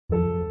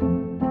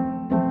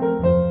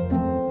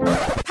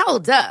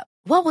Hold up.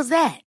 What was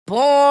that?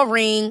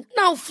 Boring.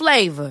 No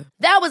flavor.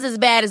 That was as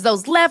bad as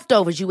those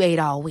leftovers you ate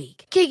all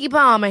week. Keke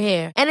Palmer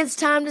here, and it's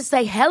time to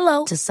say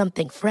hello to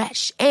something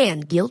fresh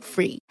and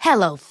guilt-free.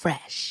 Hello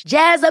Fresh.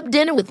 Jazz up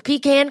dinner with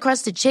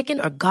pecan-crusted chicken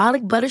or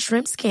garlic butter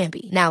shrimp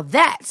scampi. Now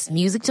that's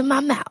music to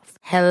my mouth.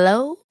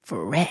 Hello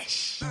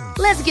Fresh.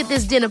 Let's get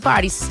this dinner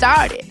party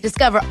started.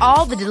 Discover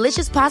all the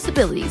delicious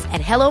possibilities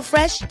at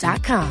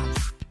hellofresh.com.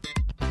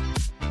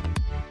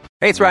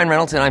 Hey, it's Ryan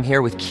Reynolds, and I'm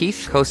here with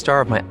Keith,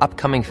 co-star of my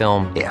upcoming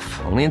film,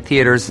 If, only in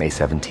theaters May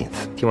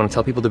 17th. Do you want to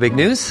tell people the big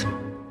news?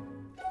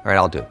 All right,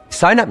 I'll do it.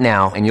 Sign up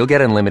now and you'll get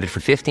unlimited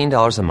for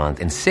 $15 a month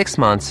and 6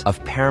 months of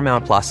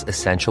Paramount Plus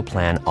Essential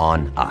Plan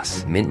on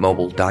us.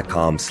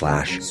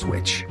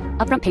 MintMobile.com/switch.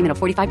 Upfront payment of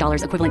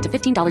 $45 equivalent to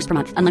 $15 per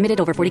month. Unlimited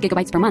over 40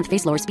 gigabytes per month.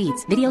 Face lower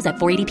speeds. Videos at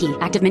 480p.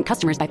 Active Mint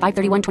customers by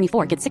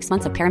 531.24 get 6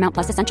 months of Paramount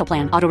Plus Essential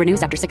Plan. Auto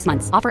renews after 6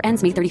 months. Offer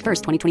ends May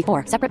 31st,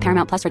 2024. Separate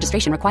Paramount Plus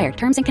registration required.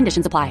 Terms and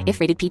conditions apply if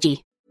rated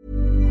PG.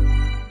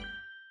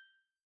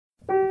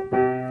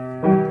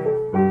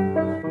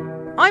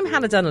 I'm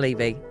Hannah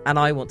Dunleavy, and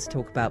I want to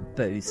talk about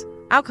booze.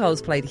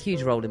 Alcohol's played a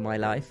huge role in my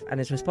life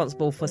and is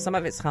responsible for some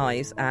of its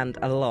highs and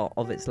a lot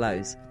of its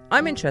lows.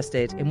 I'm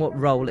interested in what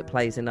role it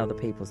plays in other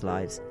people's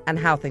lives and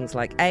how things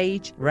like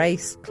age,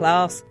 race,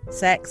 class,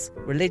 sex,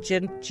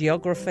 religion,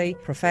 geography,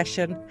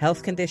 profession,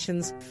 health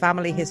conditions,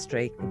 family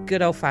history, and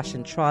good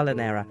old-fashioned trial and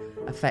error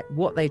affect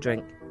what they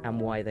drink and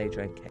why they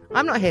drink it.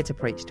 I'm not here to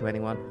preach to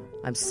anyone.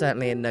 I'm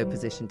certainly in no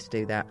position to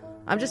do that.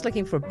 I'm just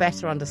looking for a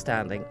better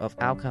understanding of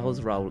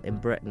alcohol's role in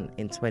Britain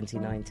in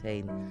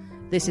 2019.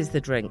 This is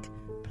The Drink.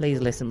 Please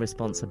listen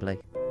responsibly.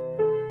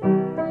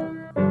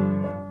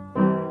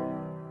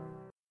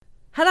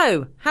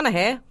 Hello, Hannah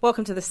here.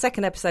 Welcome to the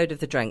second episode of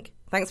The Drink.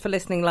 Thanks for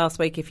listening last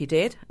week if you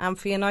did, and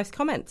for your nice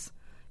comments.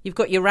 You've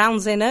got your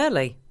rounds in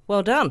early.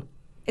 Well done.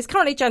 It's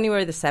currently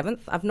January the 7th.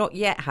 I've not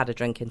yet had a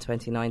drink in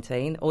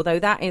 2019, although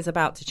that is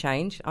about to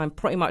change. I'm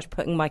pretty much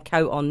putting my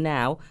coat on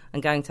now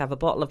and going to have a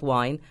bottle of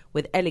wine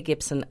with Ellie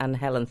Gibson and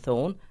Helen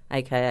Thorne,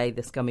 a.k.a.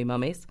 the Scummy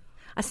Mummies.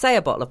 I say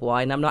a bottle of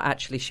wine, I'm not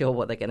actually sure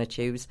what they're going to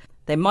choose.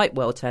 They might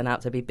well turn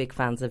out to be big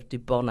fans of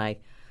Dubonnet.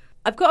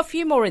 I've got a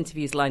few more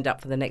interviews lined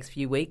up for the next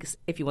few weeks,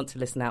 if you want to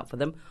listen out for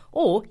them,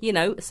 or,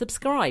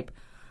 subscribe.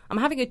 I'm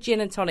having a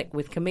gin and tonic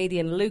with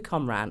comedian Lou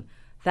Comran.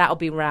 That'll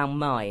be round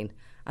mine.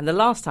 And the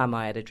last time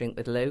I had a drink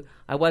with Lou,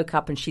 I woke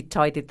up and she'd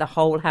tidied the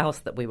whole house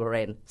that we were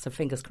in, so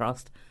fingers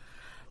crossed.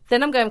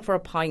 Then I'm going for a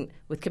pint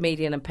with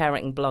comedian and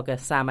parenting blogger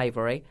Sam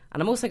Avery, and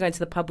I'm also going to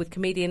the pub with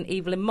comedian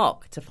Evelyn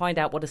Mock to find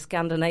out what a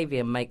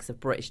Scandinavian makes of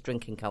British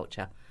drinking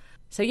culture.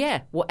 So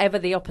yeah, whatever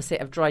the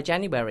opposite of dry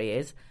January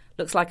is,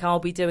 looks like I'll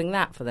be doing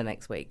that for the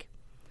next week.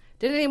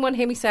 Did anyone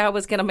hear me say I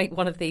was going to make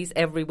one of these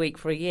every week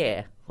for a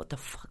year? What the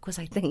fuck was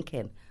I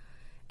thinking?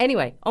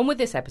 Anyway, on with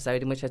this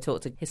episode in which I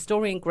talked to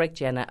historian Greg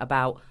Jenner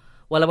about...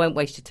 Well, I won't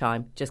waste your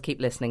time. Just keep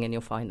listening and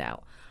you'll find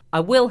out. I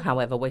will,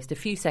 however, waste a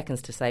few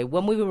seconds to say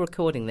when we were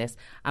recording this,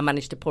 I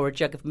managed to pour a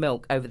jug of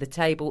milk over the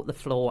table, the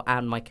floor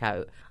and my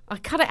coat. I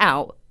cut it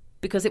out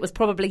because it was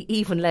probably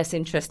even less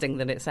interesting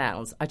than it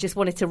sounds. I just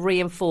wanted to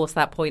reinforce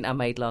that point I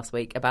made last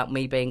week about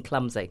me being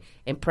clumsy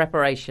in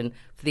preparation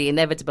for the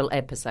inevitable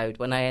episode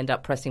when I end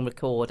up pressing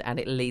record and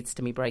it leads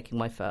to me breaking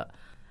my foot.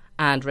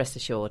 And rest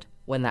assured,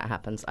 when that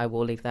happens, I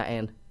will leave that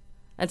in.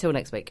 Until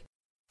next week.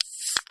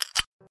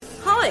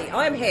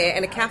 Hi, I'm here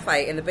in a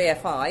cafe in the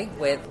BFI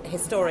with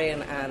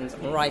historian and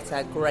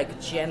writer Greg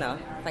Jenner.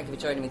 Thank you for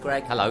joining me,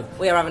 Greg. Hello.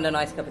 We are having a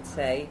nice cup of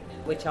tea,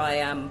 which I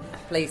am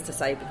pleased to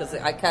say because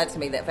it occurred to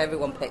me that if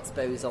everyone picks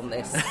booze on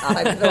this,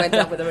 I'm going to end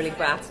up with a really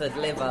battered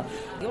liver.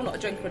 You're not a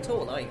drinker at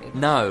all, are you?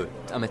 No,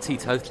 I'm a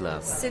teetotaler.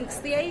 Since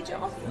the age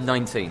of?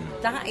 19.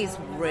 That is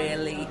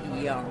really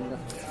young.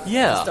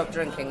 Yeah. To stop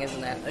drinking,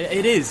 isn't it?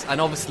 It is,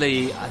 and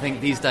obviously, I think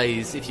these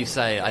days, if you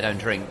say, I don't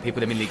drink,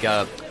 people immediately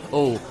go,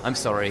 oh, I'm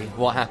sorry,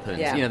 what happened?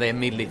 Yeah. They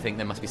immediately think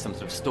there must be some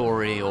sort of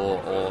story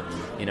or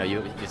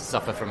you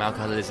suffer from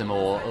alcoholism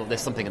or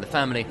there's something in the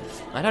family.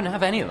 I don't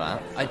have any of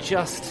that. I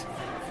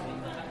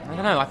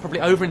don't know, I probably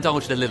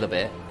overindulged a little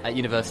bit at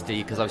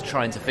university because I was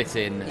trying to fit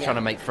in, trying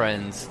to make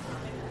friends.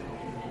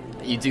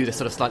 You do the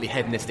sort of slightly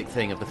hedonistic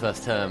thing of the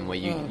first term where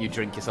you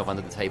drink yourself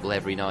under the table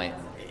every night.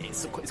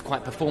 It's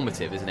quite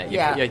performative, isn't it?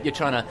 You're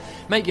trying to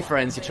make your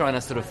friends, you're trying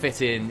to sort of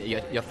fit in,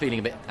 you're feeling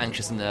a bit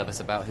anxious and nervous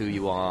about who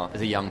you are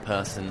as a young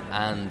person,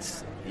 and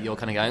you're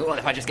kind of going, well,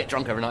 if I just get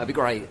drunk every night, it'd be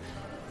great.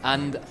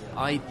 And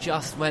I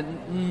just went,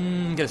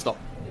 I'm going to stop.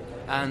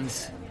 And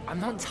I'm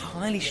not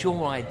entirely sure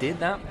why I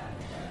did that.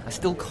 I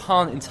still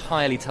can't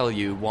entirely tell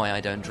you why I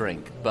don't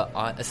drink, but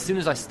as soon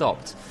as I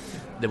stopped,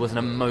 there wasn't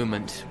a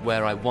moment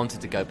where I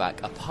wanted to go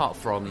back, apart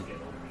from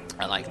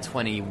at like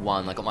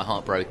 21, I got my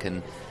heart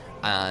broken,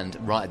 and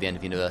right at the end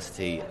of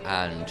university,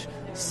 and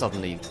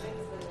suddenly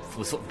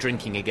was sort of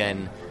drinking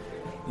again,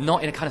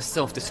 not in a kind of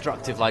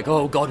self-destructive, like,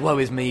 oh God, woe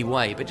is me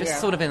way, but just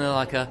sort of in a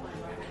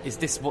is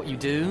this what you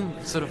do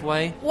sort of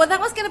way? Well, that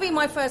was going to be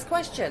my first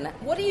question.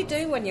 What do you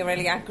do when you're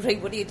really angry?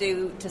 What do you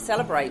do to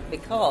celebrate?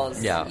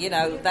 Because, you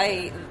know,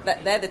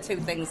 they're the two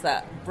things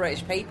that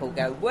British people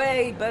go,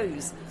 way,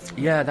 booze.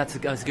 Yeah, that's a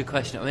good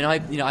question. I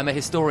mean, I'm a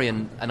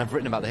historian, and I've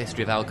written about the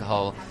history of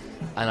alcohol,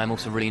 and I'm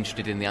also really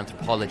interested in the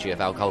anthropology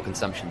of alcohol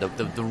consumption,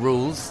 the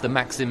rules, the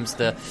maxims,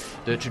 the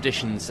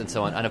traditions, and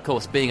so on. And, of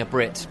course, being a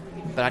Brit,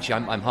 but actually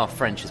I'm half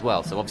French as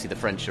well, so obviously the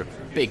French are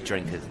big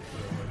drinkers.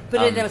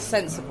 But in a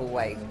sensible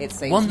way, it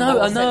seems. Well,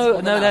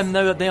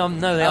 no, they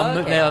are.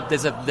 Okay.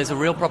 There's a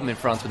real problem in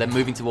France where they're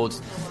moving towards,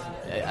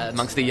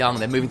 amongst the young,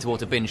 they're moving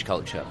towards a binge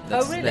culture.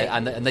 Really?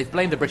 And they've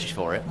blamed the British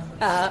for it,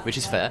 which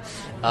is fair.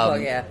 Well,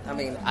 yeah, I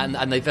mean...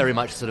 And they very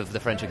much sort of,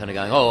 the French are kind of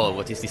going, oh,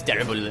 what is this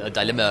terrible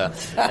dilemma?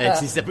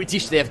 It is the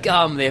British, they have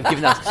come, they have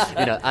given us,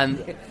 you know,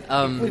 and...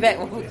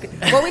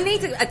 well, we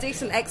need a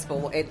decent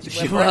export when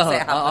Brexit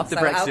happens, after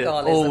so Brexit,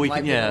 alcoholism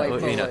might be the way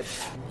forward. you know,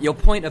 your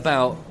point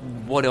about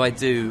what do I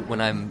do when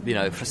I'm, you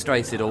know,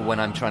 frustrated or when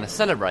I'm trying to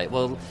celebrate,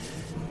 well,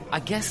 I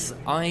guess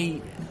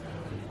I'm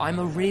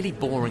a really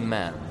boring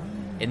man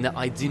in that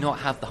I do not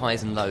have the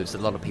highs and lows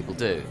that a lot of people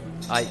do.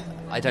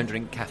 I don't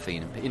drink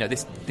caffeine. You know,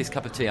 this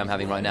cup of tea I'm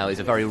having right now is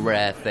a very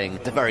rare thing.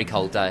 It's a very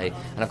cold day,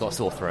 and I've got a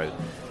sore throat.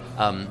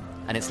 And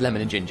it's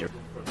lemon and ginger.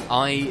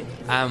 I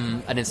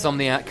am an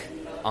insomniac.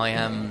 I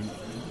am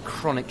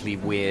chronically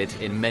weird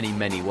in many,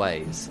 many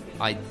ways.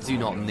 I do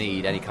not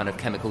need any kind of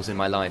chemicals in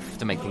my life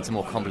to make things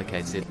more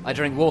complicated. I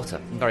drink water.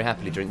 I very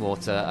happily drink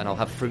water, and I'll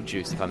have fruit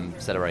juice if I'm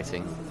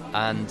celebrating.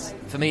 And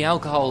for me,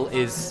 alcohol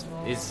is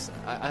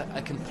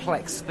a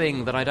complex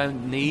thing that I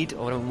don't need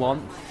or don't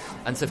want.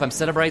 And so if I'm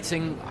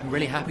celebrating, I'm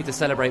really happy to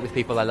celebrate with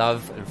people I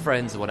love and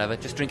friends or whatever,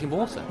 just drinking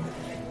water.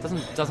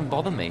 It doesn't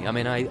bother me. I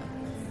mean, I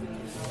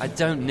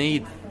don't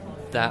need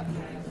that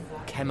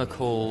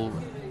chemical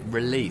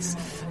release.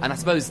 And I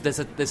suppose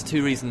there's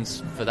two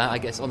reasons for that, I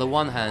guess. On the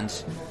one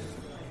hand,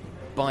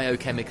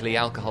 biochemically,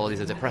 alcohol is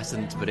a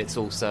depressant, but it's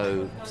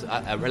also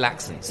a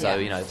relaxant. So,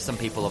 you know, some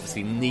people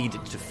obviously need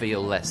it to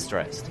feel less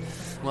stressed.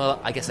 Well,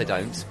 I guess I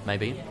don't,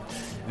 maybe.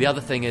 The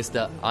other thing is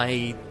that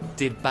I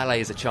did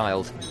ballet as a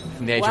child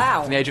from the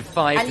age of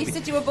 5. And you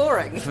said you were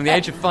boring. From the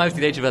age of 5 to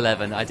the age of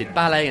 11, I did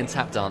ballet and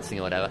tap dancing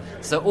or whatever.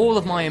 So all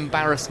of my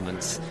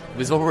embarrassment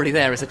was already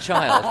there as a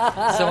child.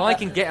 So I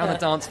can get on the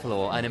dance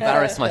floor and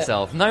embarrass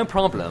myself, no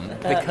problem,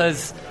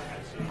 because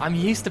I'm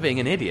used to being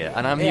an idiot,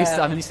 and I'm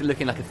used to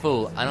looking like a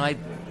fool. And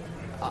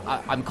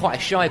I'm quite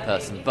a shy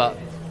person, but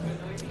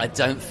I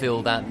don't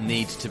feel that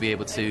need to be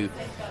able to.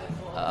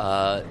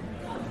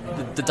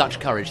 The Dutch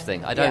courage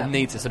thing. I don't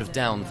need to sort of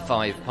down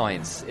 5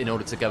 pints in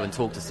order to go and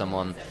talk to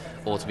someone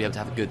or to be able to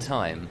have a good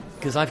time.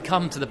 Because I've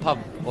come to the pub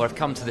or I've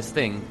come to this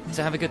thing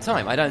to have a good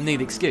time. I don't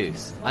need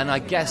excuse. And I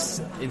guess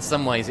in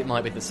some ways it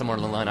might be that somewhere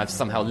along the line I've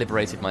somehow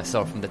liberated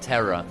myself from the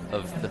terror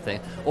of the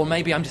thing. Or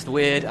maybe I'm just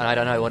weird and I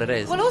don't know what it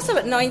is. Well, also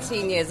at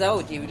 19 years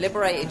old, you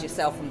liberated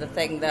yourself from the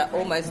thing that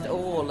almost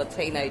all the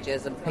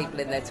teenagers and people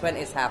in their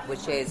 20s have,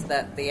 which is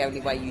that the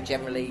only way you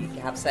generally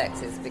have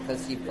sex is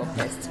because you've got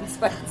pissed and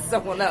spoken to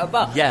someone at a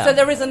bar. Yeah. So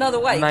there is another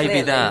way, maybe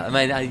clearly. that. I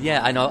mean,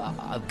 I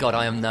know. God,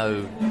 I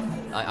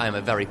am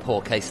a very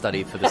poor case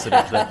study for the sort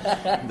of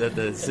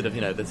the sort of,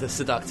 you know, the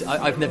seductive.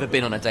 I've never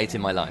been on a date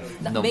in my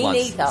life, not me once.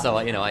 neither. So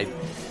you know,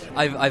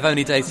 I've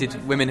only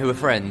dated women who were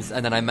friends,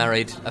 and then I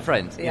married a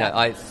friend.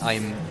 Yeah.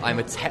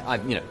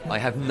 You know, I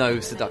have no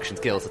seduction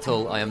skills at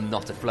all. I am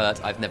not a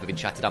flirt. I've never been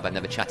chatted up. I've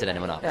never chatted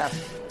anyone up. Yeah.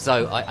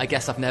 So I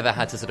guess I've never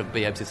had to sort of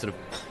be able to sort of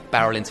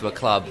barrel into a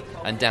club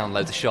and down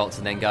loads of shots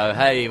and then go,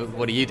 hey,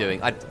 what are you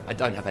doing? I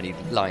don't have any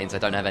lines. I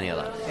don't have any of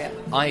that.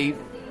 Yeah.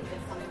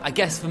 I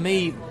guess for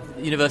me,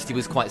 university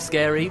was quite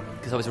scary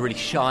because I was a really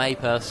shy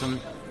person,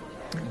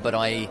 but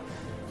I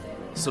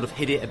sort of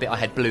hid it a bit. I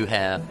had blue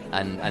hair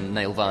and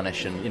nail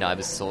varnish, and you know, I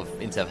was sort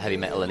of into heavy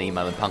metal and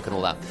emo and punk and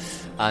all that.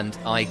 And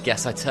I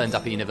guess I turned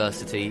up at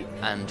university,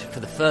 and for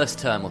the first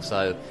term or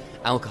so,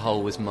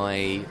 alcohol was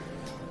my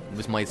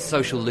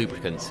social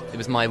lubricant. It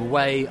was my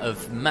way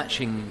of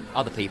matching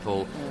other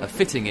people, of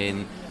fitting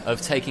in, of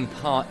taking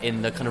part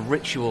in the kind of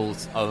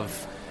rituals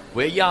of,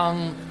 we're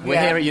young,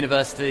 we're here at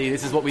university,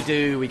 this is what we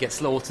do, we get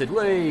slaughtered,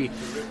 whee!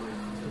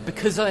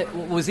 Because what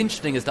was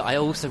interesting is that I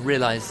also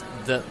realised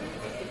that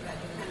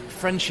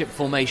friendship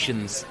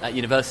formations at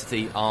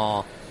university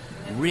are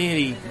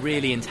really,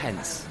 really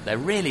intense. They're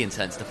really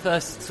intense. The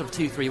first sort of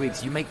 2-3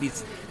 weeks, you make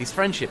these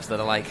friendships that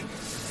are like,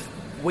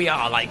 we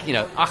are like, you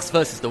know, us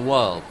versus the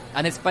world.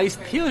 And it's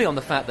based purely on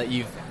the fact that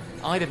you've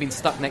either been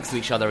stuck next to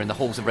each other in the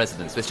halls of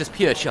residence, so it's just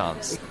pure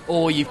chance,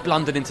 or you've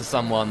blundered into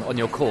someone on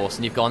your course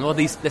and you've gone, well,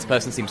 this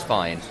person seems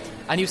fine,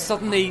 and you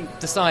suddenly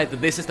decide that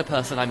this is the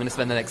person I'm going to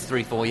spend the next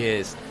 3-4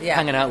 years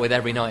hanging out with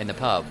every night in the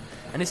pub,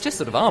 and it's just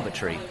sort of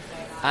arbitrary,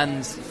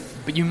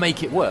 but you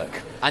make it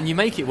work, and you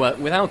make it work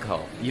with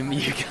alcohol. You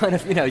kind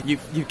of, you know,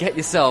 you get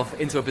yourself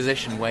into a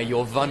position where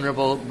you're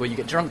vulnerable, where you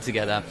get drunk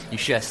together, you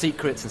share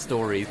secrets and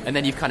stories, and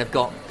then you've kind of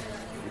got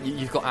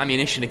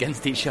ammunition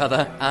against each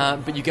other,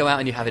 but you go out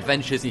and you have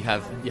adventures, you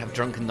have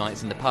drunken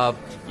nights in the pub,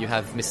 you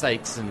have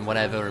mistakes and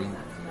whatever, and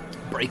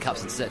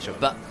breakups, etc.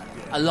 But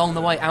along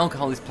the way,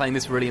 alcohol is playing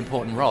this really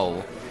important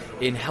role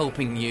in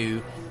helping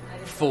you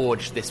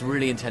forge this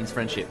really intense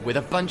friendship with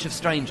a bunch of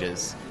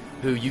strangers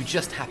who you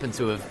just happen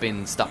to have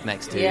been stuck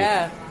next to.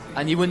 Yeah.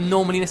 And you wouldn't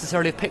normally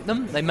necessarily have picked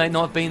them. They may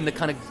not have been the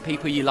kind of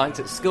people you liked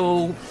at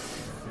school.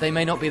 They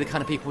may not be the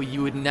kind of people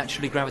you would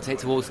naturally gravitate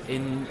towards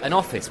in an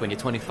office when you're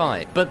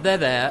 25. But they're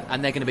there,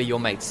 and they're going to be your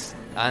mates.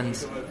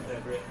 And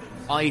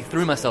I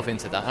threw myself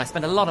into that, and I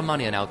spent a lot of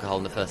money on alcohol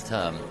in the first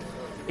term.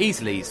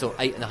 Easily, sort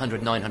of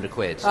 800, 900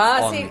 quid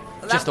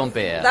just on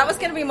beer. That was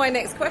going to be my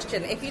next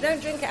question. If you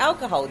don't drink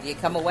alcohol, do you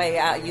come away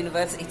out of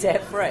university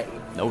debt-free?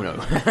 No.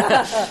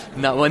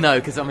 No,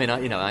 because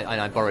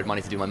I borrowed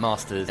money to do my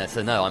masters.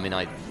 So no,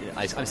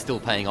 I'm still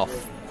paying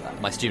off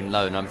my student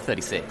loan. I'm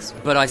 36,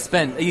 but I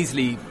spent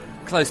easily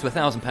close to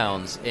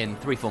 £1,000 in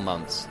 3-4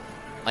 months.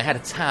 I had a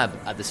tab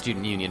at the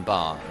student union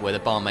bar where the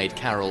barmaid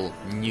Carol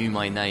knew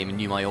my name and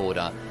knew my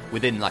order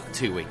within like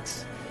 2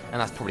 weeks. And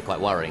that's probably quite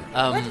worrying.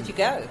 Where did you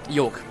go?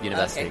 York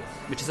University, okay.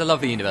 Which is a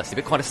lovely university,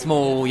 but quite a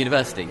small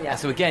university. Yeah.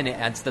 So again, it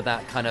adds to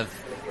that kind of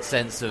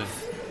sense of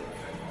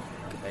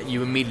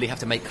you immediately have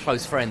to make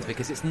close friends,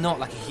 because it's not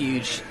like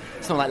it's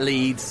not like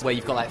Leeds where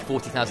you've got like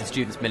 40,000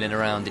 students milling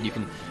around, and you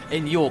can.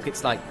 In York, it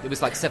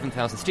was like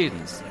 7,000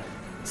 students.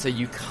 So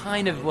you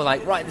kind of were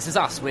like, right, this is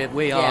us.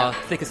 We are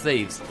thick as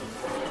thieves.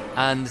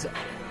 And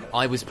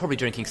I was probably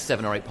drinking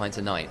 7 or 8 pints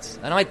a night,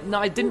 and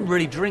I didn't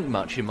really drink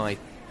much in my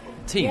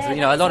teens.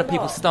 Yeah, a lot of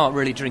people start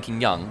really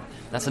drinking young.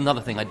 That's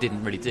another thing I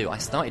didn't really do. I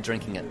started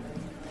drinking at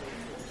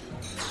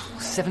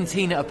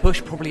 17 at a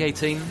push, probably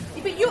 18. Yeah,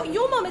 but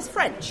your mum is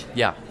French.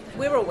 Yeah.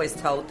 We're always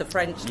told the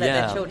French let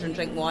their children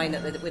drink wine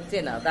with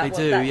dinner. That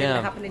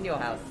didn't happen in your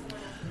house.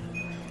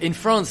 In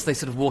France, they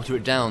sort of water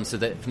it down so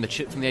that from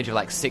the age of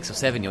like 6 or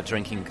 7, you're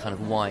drinking kind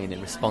of wine in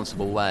a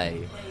responsible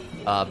way.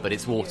 But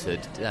it's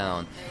watered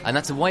down, and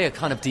that's a way of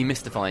kind of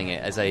demystifying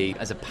it as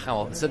a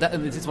power. So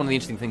this is one of the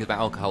interesting things about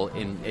alcohol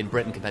in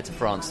Britain compared to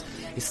France.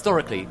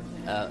 Historically,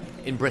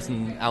 in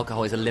Britain,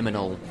 alcohol is a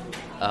liminal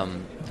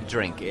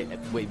drink.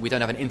 We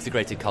don't have an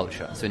integrated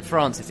culture. So in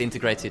France, it's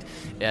integrated.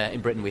 In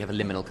Britain, we have a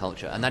liminal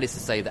culture, and that is to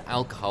say that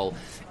alcohol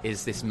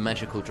is this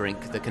magical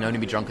drink that can only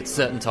be drunk at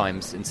certain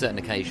times, in certain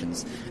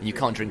occasions, and you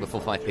can't drink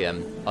before 5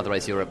 p.m.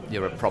 Otherwise, you're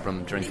a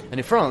problem drink. And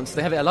in France,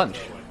 they have it at lunch.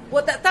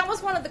 Well, that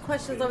was one of the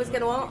questions I was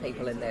going to ask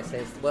people in this,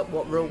 is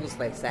what rules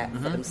they've set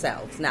for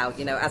themselves. Now,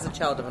 as a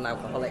child of an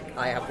alcoholic,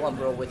 I have one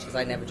rule, which is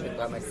I never drink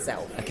by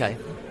myself. Okay,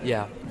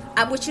 yeah.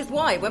 And which is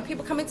why, when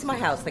people come into my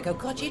house, they go,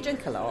 God, you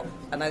drink a lot.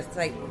 And I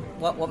say,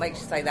 what makes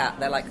you say that?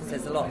 They're like, because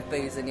there's a lot of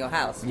booze in your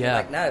house. And yeah. I'm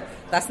like, no,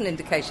 that's an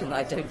indication that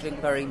I don't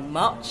drink very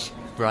much.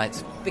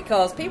 Right.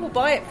 Because people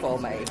buy it for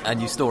me. And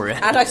you store it.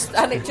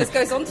 And it just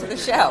goes onto the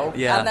shelf.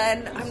 Yeah. And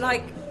then I'm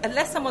like,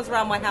 unless someone's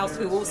around my house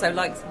who also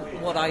likes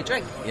what I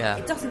drink,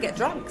 it doesn't get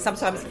drunk.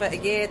 Sometimes for a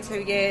year,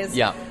 2 years.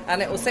 Yeah.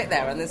 And it will sit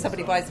there, and then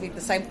somebody buys me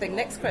the same thing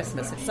next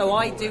Christmas. So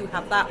I do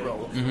have that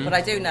rule. Mm-hmm. But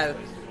I do know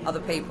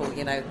other people,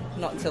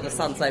 not until the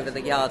sun's over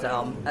the yard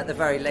arm, at the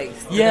very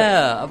least.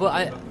 Yeah,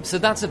 well, so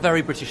that's a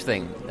very British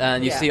thing,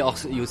 and you see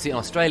it in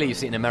Australia, you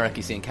see it in America,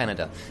 you see it in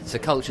Canada. So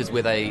cultures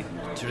with a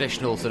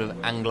traditional sort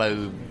of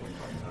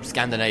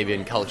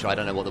Anglo-Scandinavian culture, I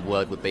don't know what the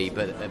word would be,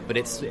 but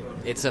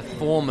it's a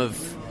form of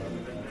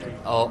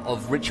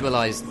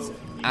ritualized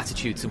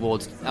attitude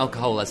towards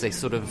alcohol as a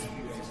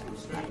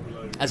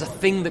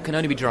thing that can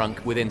only be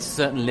drunk within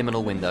certain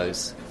liminal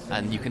windows,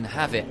 and you can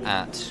have it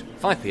at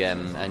 5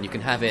 p.m. and you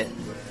can have it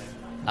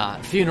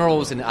at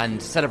funerals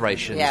and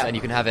celebrations, and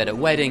you can have it at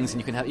weddings, and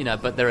you can have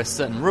but there are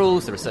certain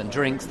rules, there are certain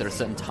drinks, there are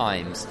certain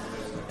times.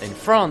 In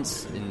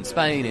France, in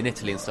Spain, in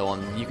Italy, and so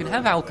on, you can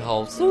have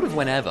alcohol sort of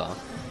whenever,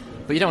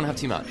 but you don't have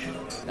too much,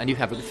 and you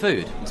have it with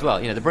food as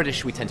well. The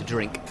British, we tend to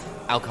drink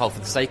alcohol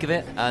for the sake of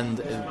it, and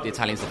the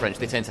Italians, the French,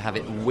 they tend to have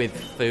it with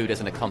food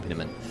as an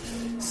accompaniment.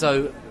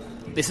 So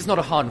this is not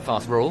a hard and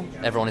fast rule.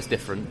 Everyone is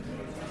different,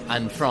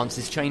 and France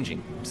is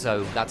changing,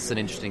 so that's an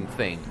interesting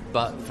thing.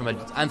 But from an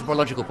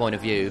anthropological point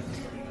of view,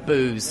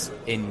 booze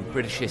in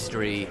British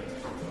history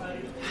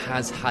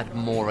has had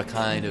more a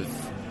kind of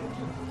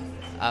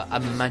a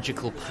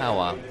magical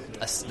power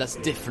that's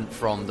different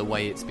from the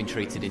way it's been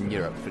treated in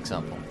Europe, for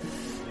example.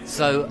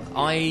 So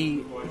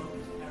I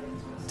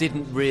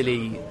didn't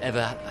really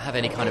ever have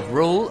any kind of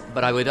rule,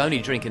 but I would only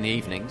drink in the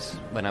evenings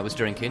when I was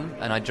drinking,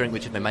 and I'd drink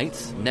with my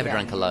mates, never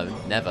drank alone,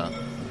 never.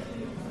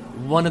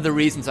 One of the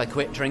reasons I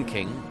quit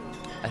drinking,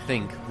 I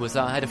think, was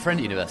that I had a friend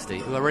at university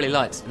who I really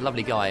liked, a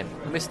lovely guy,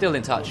 and we're still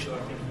in touch,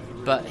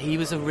 but he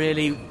was a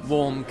really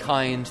warm,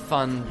 kind,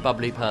 fun,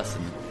 bubbly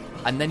person,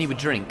 and then he would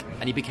drink,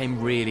 and he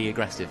became really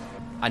aggressive,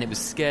 and it was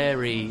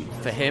scary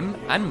for him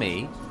and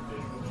me,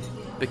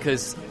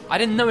 because I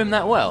didn't know him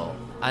that well,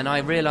 and I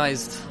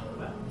realised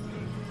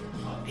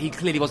he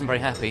clearly wasn't very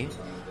happy,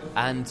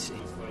 and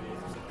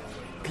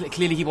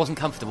clearly he wasn't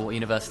comfortable at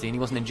university, and he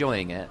wasn't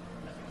enjoying it,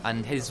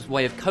 and his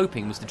way of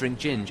coping was to drink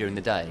gin during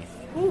the day.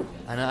 Ooh.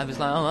 And I was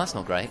like, oh, that's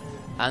not great.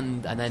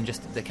 And then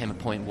just there came a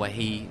point where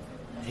he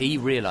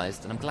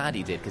realised, and I'm glad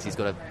he did, because he's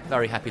got a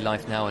very happy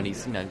life now, and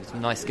he's he's a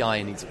nice guy,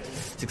 and he's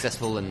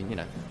successful,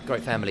 and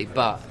great family.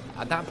 But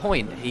at that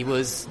point, he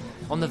was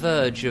on the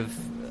verge of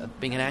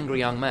being an angry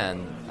young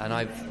man, and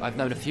I've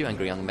known a few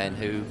angry young men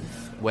who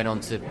went on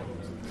to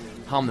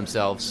harm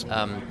themselves,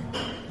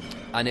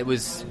 and it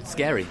was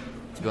scary,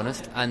 to be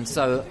honest. And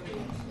so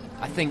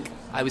I think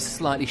I was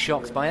slightly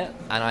shocked by it,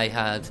 and I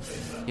had,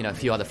 a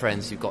few other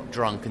friends who got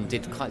drunk and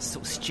did quite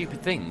sort of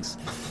stupid things.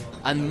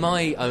 And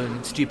my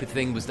own stupid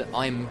thing was that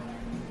I'm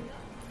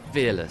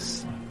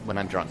fearless when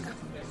I'm drunk.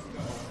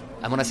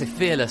 And when I say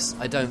fearless,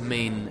 I don't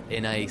mean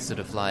in a sort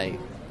of like...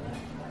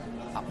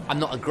 I'm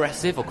not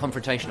aggressive or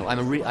confrontational.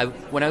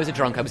 When I was a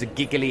drunk, I was a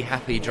giggly,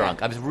 happy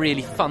drunk. I was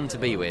really fun to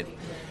be with.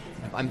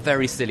 I'm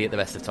very silly at the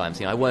best of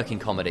times. I work in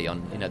comedy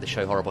on the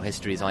show Horrible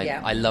Histories.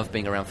 I love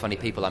being around funny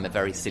people. I'm a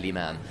very silly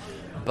man.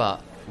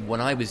 But when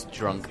I was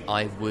drunk,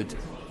 I would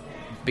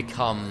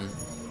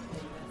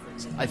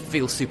I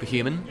feel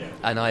superhuman,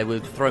 and I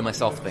would throw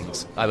myself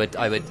things. I used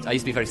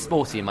to be very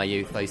sporty in my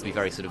youth. I used to be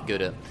very sort of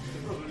good at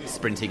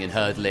sprinting and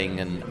hurdling,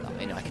 and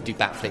I could do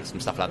backflips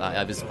and stuff like that.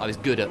 I was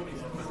good at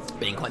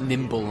being quite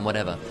nimble and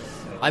whatever.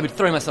 I would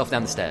throw myself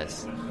down the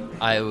stairs.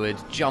 I would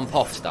jump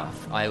off stuff.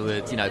 I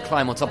would,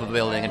 climb on top of a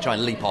building and try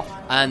and leap off.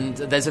 And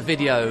there's a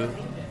video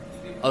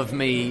of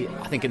me,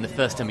 I think in the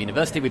first term of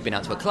university, we'd been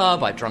out to a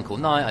club, I'd drunk all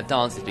night, I'd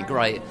danced, it's been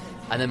great.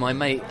 And then my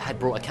mate had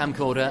brought a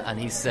camcorder, and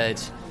he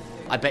said,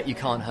 "I bet you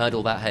can't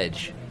hurdle that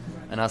hedge."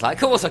 And I was like,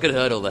 of course I could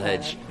hurdle the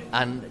hedge.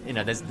 And,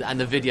 and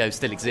the video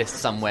still exists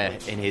somewhere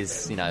in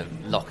his,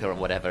 locker or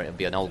whatever. It'd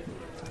be an old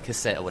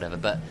cassette or whatever.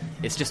 But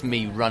it's just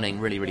me running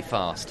really, really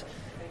fast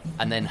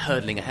and then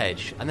hurdling a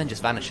hedge and then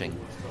just vanishing.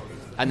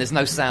 And there's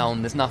no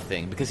sound, there's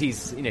nothing, because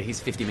he's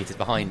 50 metres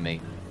behind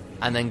me.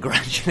 And then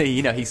gradually,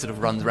 he sort of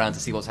runs around to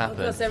see what's happened.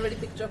 Was there a really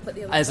big drop at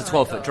the other There's a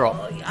 12-foot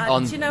drop.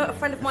 Do you know, a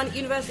friend of mine at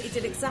university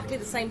did exactly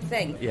the same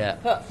thing. Yeah.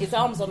 Put his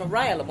arms on a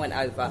rail and went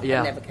over and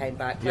never came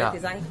back. Broke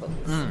his ankles.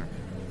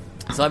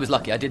 So I was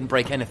lucky. I didn't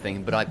break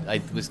anything, but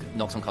I was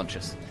knocked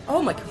unconscious.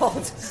 Oh, my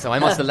God. So I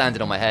must have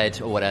landed on my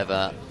head or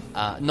whatever.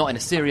 Not in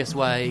a serious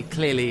way.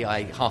 Clearly,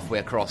 I halfway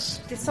across.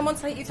 Did someone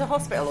take you to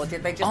hospital, or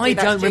did they just I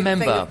don't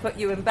remember. Thing and put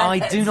you in bed?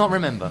 I do not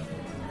remember.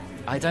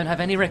 I don't have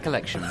any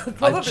recollection.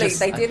 Probably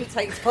they didn't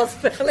take you to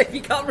hospital if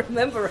you can't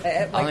remember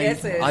it. My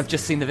guess is. I've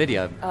just seen the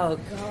video. Oh,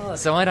 God.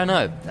 So I don't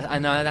know.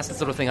 And that's the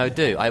sort of thing I would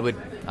do. I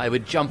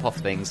would jump off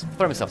things,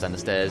 throw myself down the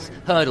stairs,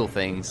 hurdle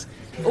things,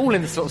 all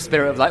in the sort of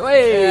spirit of like,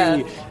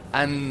 hey! Yeah.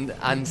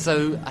 And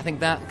so I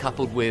think that,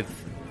 coupled with,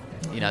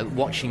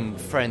 watching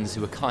friends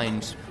who are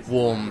kind,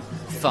 warm,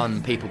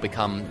 fun people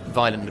become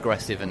violent and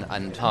aggressive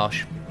and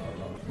harsh,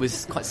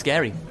 was quite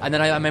scary. And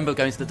then I remember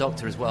going to the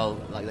doctor as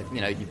well.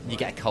 You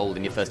get a cold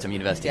in your first term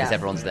university because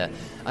everyone's there.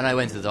 And I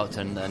went to the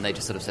doctor, and they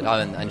just sort of said, "Oh,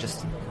 and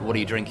just what are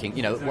you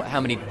drinking? How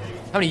many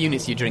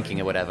units are you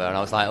drinking or whatever?" And I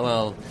was like,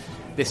 "Well,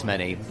 this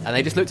many." And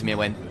they just looked at me and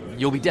went,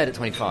 "You'll be dead at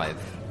 25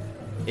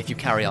 if you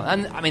carry on."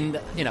 And I mean,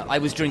 I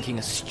was drinking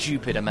a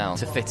stupid amount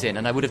to fit in,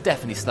 and I would have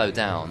definitely slowed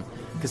down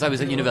because I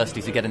was at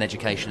university to get an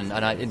education.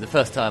 And in the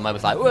first term, I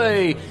was like,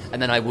 "Way!"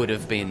 And then I would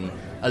have been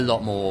a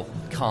lot more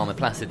calm and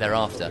placid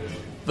thereafter.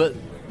 But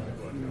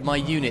my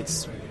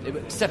units,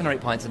 7 or 8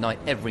 pints a night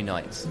every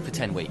night for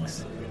 10 weeks.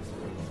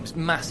 It was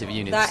massive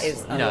units. That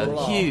is a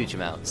lot. Huge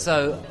amount.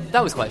 So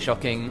that was quite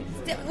shocking.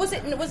 Was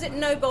it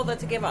no bother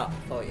to give up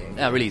for you?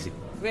 Really easy.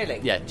 Really?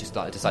 Yeah, just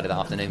decided that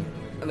afternoon.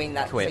 I mean,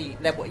 so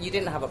you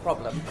didn't have a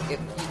problem.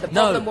 The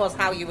No. problem was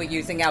how you were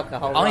using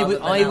alcohol.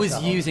 I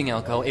was using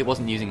alcohol. It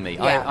wasn't using me.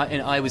 Yeah.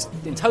 I was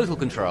in total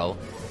control.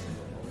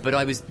 But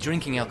I was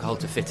drinking alcohol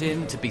to fit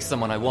in, to be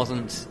someone I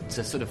wasn't,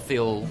 to sort of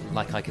feel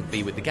like I could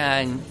be with the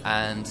gang.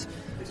 And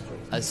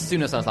as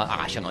soon as I was like,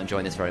 actually, I'm not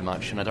enjoying this very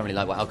much, and I don't really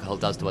like what alcohol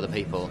does to other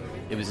people,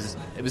 it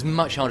was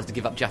much harder to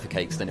give up Jaffa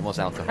Cakes than it was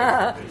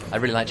alcohol. I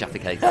really like Jaffa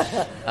Cakes.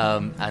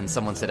 And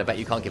someone said, "I bet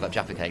you can't give up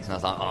Jaffa Cakes." And I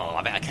was like, "Oh,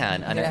 I bet I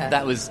can." And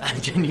that was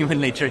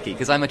genuinely tricky,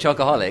 because I'm a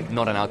chocoholic,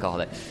 not an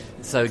alcoholic.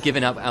 So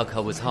giving up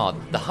alcohol was hard.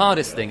 The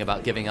hardest thing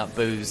about giving up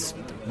booze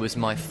was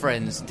my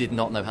friends did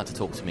not know how to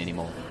talk to me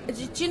anymore.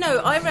 Do you know,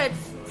 I read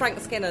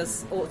Frank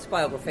Skinner's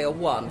autobiography, or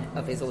one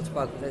of his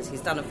autobiographies. He's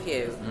done a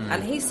few.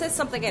 And he says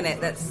something in it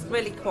that's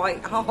really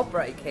quite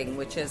heartbreaking,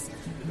 which is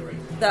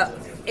that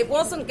it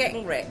wasn't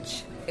getting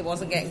rich, it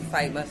wasn't getting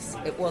famous,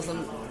 it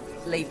wasn't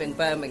leaving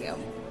Birmingham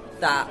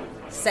that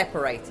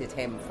separated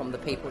him from the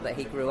people that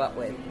he grew up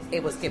with.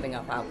 It was giving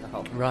up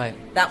alcohol. Right.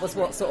 That was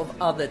what sort of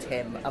othered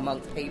him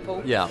amongst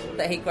people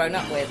that he'd grown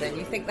up with. And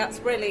you think that's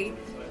really,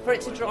 for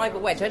it to drive a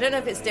wedge. I don't know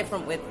if it's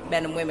different with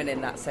men and women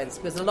in that sense,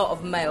 because a lot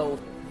of male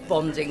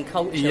bonding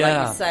culture,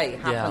 like you say,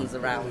 happens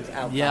around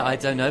alcohol. Yeah, I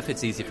don't know if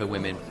it's easy for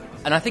women.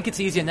 And I think it's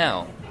easier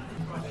now.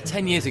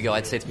 10 years ago,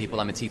 I'd say to people,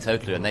 I'm a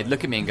teetotaler, and they'd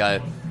look at me and go,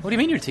 "What do you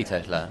mean you're a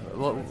teetotaler?"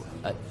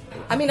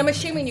 I mean, I'm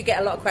assuming you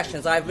get a lot of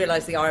questions. I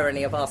realise the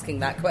irony of asking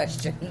that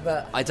question,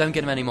 but... I don't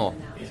get them anymore.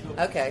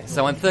 Okay.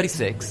 So I'm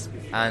 36,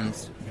 and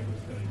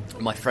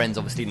my friends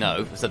obviously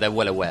know, so they're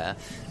well aware.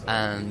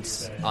 And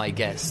I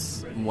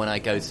guess when I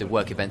go to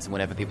work events and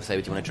whenever people say,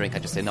 "Do you want a drink?" I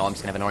just say, "No, I'm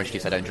just going to have an orange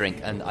juice, I don't drink."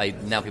 And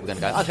now people are going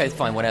to go, "Okay, it's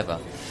fine, whatever."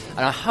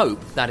 And I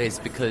hope that is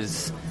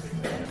because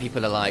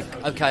people are like,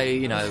 okay,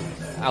 you know,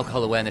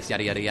 alcohol awareness,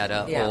 yada, yada,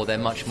 yada, Yeah. or they're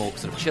much more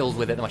sort of chilled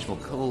with it, they're much more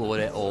cool with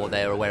it, or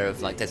they're aware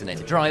of, like,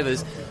 designated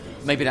drivers.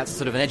 Maybe that's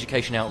sort of an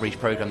education outreach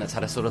program that's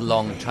had a sort of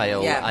long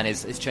tail and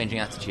is changing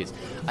attitudes.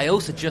 I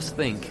also just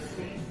think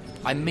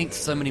I meet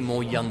so many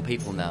more young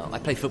people now. I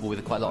play football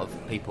with quite a lot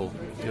of people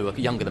who are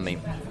younger than me,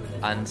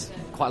 and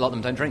quite a lot of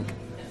them don't drink.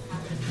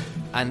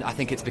 And I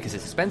think it's because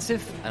it's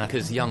expensive, and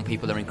because young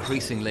people are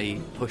increasingly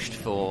pushed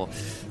for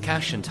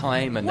cash and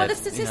time. And well, the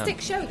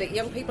statistics show that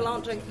young people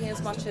aren't drinking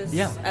as much as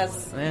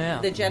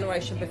the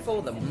generation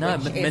before them. No,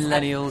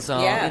 millennials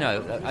are, you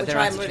know, which their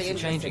I'm attitudes really are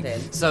changing.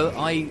 interested in. So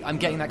I'm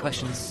getting that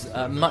questions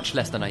much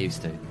less than I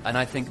used to. And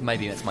I think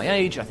maybe it's my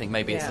age, I think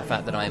maybe it's the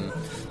fact that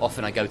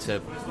I go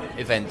to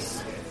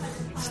events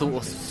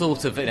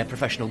sort of in a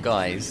professional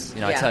guise. You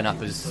know, I turn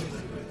up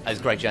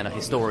as Greg Jenner,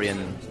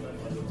 historian,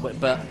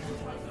 but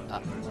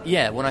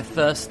when I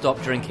first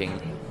stopped drinking,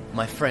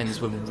 my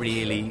friends were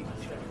really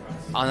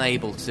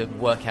unable to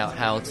work out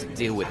how to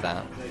deal with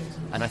that,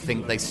 and I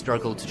think they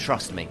struggled to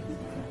trust me.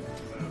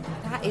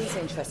 That is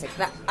interesting.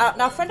 Now,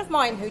 a friend of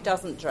mine who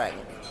doesn't drink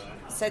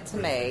said to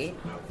me,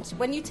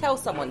 when you tell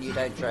someone you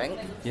don't drink,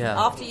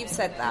 after you've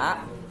said that,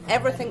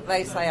 everything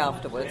they say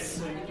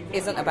afterwards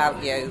isn't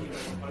about you,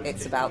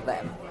 it's about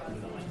them.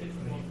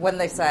 When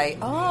they say,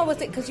 oh,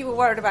 was it because you were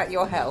worried about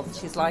your health?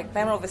 She's like,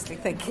 they're obviously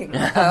thinking,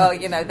 oh,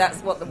 you know,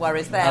 that's what the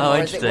worries them.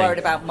 Or is it worried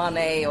about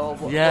money? Or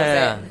was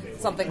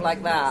it something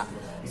like that?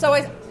 So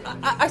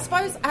I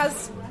suppose,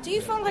 do you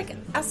feel like,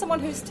 as someone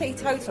who's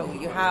teetotal,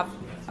 you have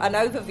an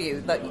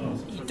overview that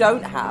you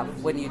don't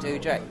have when you do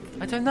drink?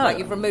 I don't know. Like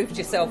you've removed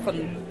yourself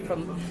from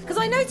because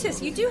I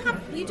notice you do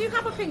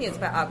have opinions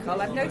about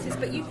alcohol. I've noticed,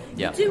 but you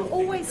do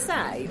always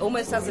say,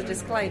 almost as a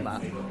disclaimer,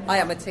 I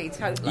am a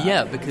teetotaler.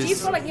 Yeah, because do you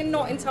feel like you're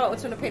not entitled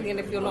to an opinion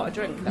if you're not a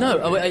drinker?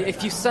 No,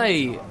 if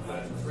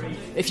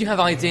you have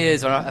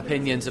ideas or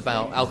opinions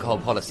about alcohol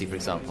policy, for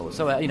example.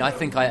 So, you know, I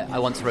think I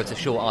once wrote a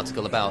short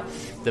article about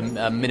the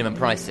minimum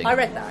pricing. I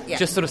read that, yeah.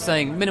 Just sort of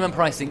saying minimum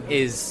pricing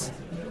is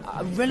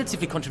a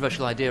relatively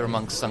controversial idea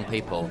amongst some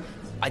people.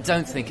 I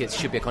don't think it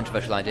should be a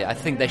controversial idea. I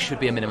think there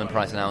should be a minimum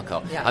price on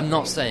alcohol. Yeah. I'm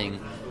not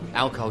saying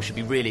alcohol should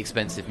be really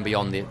expensive and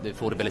beyond the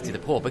affordability of the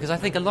poor, because I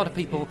think a lot of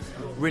people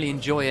really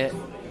enjoy it,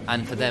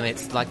 and for them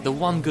it's like the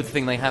one good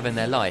thing they have in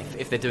their life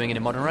if they're doing it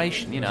in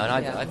moderation, you know,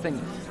 and I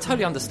think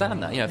totally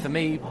understand that. You know, for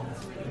me,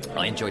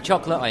 I enjoy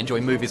chocolate, I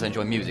enjoy movies, I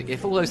enjoy music.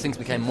 If all those things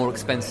became more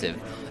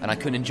expensive and I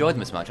couldn't enjoy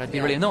them as much, I'd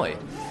be really annoyed.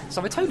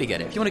 So I totally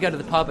get it. If you want to go to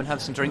the pub and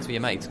have some drinks with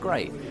your mates,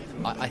 great.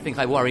 I think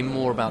I worry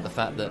more about the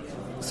fact that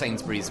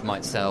Sainsbury's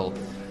might sell,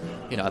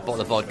 you know, a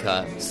bottle of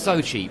vodka so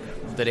cheap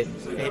that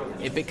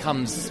it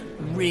becomes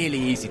really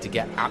easy to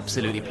get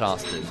absolutely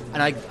plastered.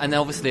 And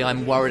obviously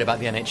I'm worried about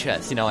the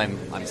NHS. You know,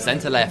 I'm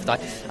centre-left.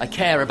 I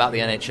care about the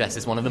NHS.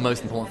 It's one of the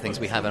most important things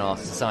we have in our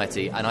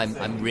society, and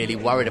I'm really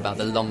worried about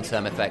the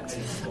long-term effect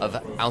of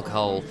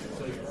alcohol.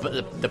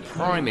 But the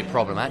primary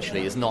problem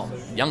actually is not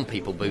young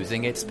people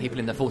boozing, it's people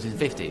in their 40s and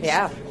 50s.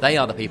 Yeah. They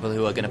are the people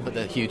who are going to put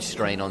the huge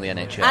strain on the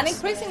NHS. And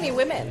increasingly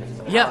women.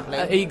 Yeah,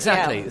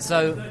 exactly. Yeah.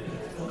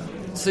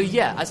 So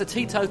yeah, as a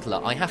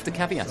teetotaler, I have to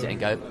caveat it and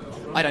go,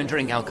 I don't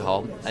drink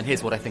alcohol, and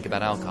here's what I think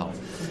about alcohol.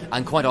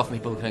 And quite often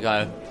people can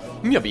go,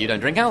 yeah, but you don't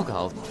drink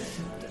alcohol.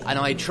 And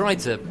I try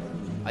to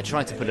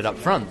put it up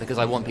front, because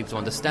I want people to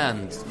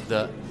understand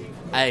that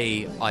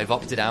A, I've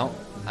opted out,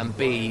 and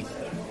B,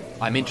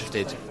 I'm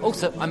interested.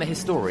 Also, I'm a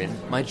historian.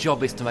 My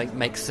job is to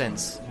make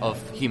sense of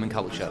human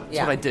culture. That's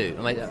what I do.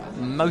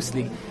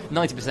 Mostly,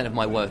 90% of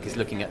my work is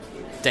looking at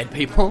dead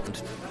people.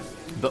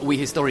 But we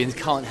historians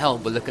can't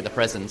help but look at the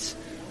present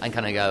and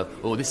kind of go,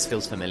 oh, this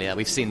feels familiar.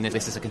 We've seen this.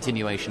 This is a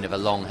continuation of a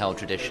long-held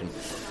tradition.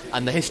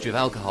 And the history of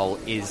alcohol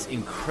is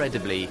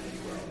incredibly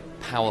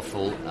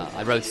powerful.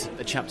 I wrote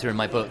a chapter in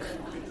my book.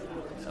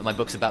 My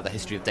book's about the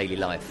history of daily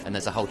life, and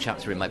there's a whole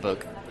chapter in my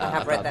book. I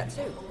have read that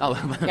too. Oh,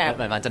 yeah.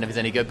 I don't know if it's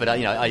any good, but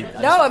you know,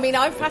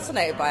 I'm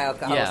fascinated by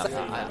alcohol. Yeah, so.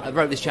 I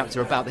wrote this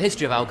chapter about the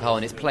history of alcohol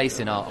and its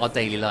place in our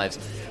daily lives,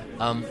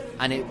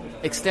 and it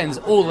extends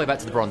all the way back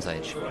to the Bronze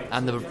Age.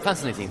 And the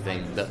fascinating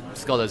thing that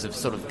scholars have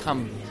sort of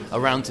come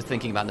around to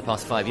thinking about in the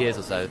past 5 years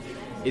or so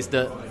is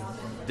that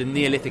the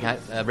Neolithic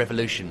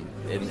revolution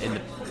in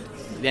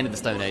the end of the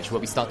Stone Age,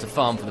 where we start to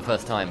farm for the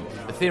first time.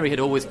 The theory had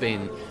always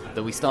been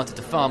that we started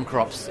to farm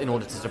crops in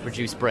order to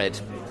produce bread,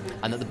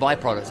 and that the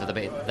byproducts of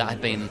that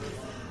had been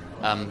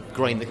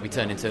grain that could be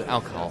turned into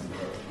alcohol.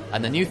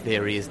 And the new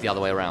theory is the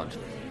other way around,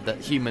 that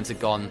humans had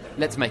gone,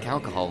 let's make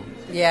alcohol.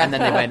 Yeah. And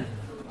then they went,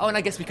 oh, and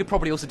I guess we could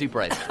probably also do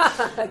bread.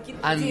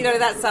 And, you know,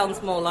 that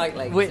sounds more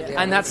likely.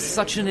 And that's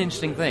such an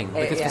interesting thing,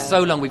 because for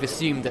so long we've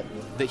assumed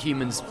that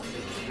humans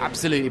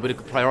absolutely would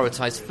have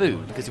prioritised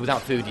food, because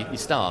without food you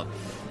starve.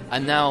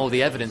 And now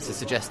the evidence is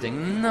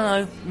suggesting,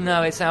 no,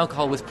 it's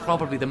alcohol was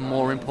probably the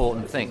more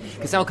important thing.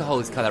 Because alcohol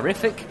is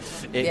calorific,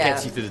 it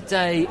gets you through the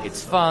day,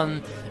 it's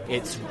fun,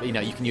 it's, you know,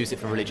 you can use it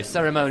for religious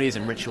ceremonies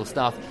and ritual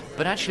stuff,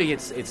 but actually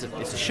it's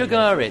a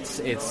sugar, it's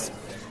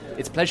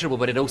it's pleasurable,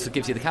 but it also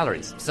gives you the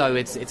calories. So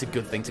it's a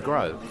good thing to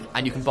grow.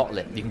 And you can bottle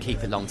it. You can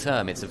keep it long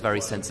term. It's a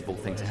very sensible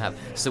thing to have.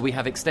 So we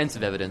have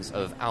extensive evidence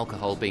of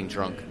alcohol being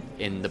drunk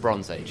in the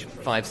Bronze Age,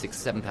 5,000,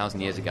 6,000,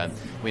 7,000 years ago.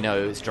 We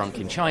know it's drunk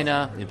in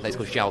China, in a place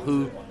called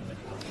Jiaohu.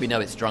 We know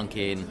it's drunk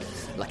in,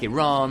 like,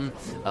 Iran.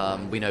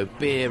 We know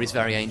beer is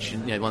very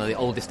ancient. You know, one of the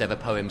oldest ever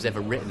poems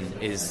ever written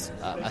is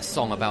a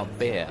song about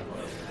beer.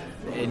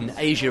 In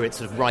Asia, it's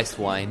sort of rice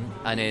wine,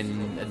 and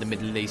in the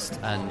Middle East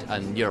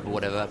and Europe or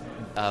whatever,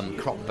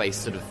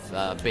 crop-based sort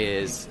of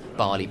beers,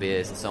 barley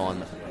beers and so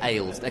on,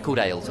 ales. They're called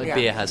ales. So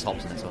beer has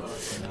hops in it, so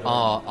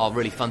are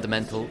really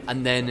fundamental.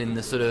 And then in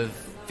the sort of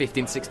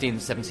 15th, 16th,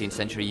 17th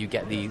century, you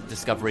get the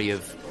discovery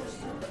of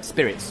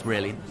spirits,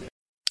 really.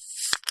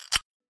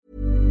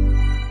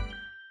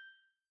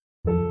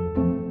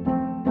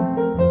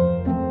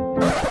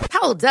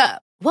 Hold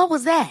up. What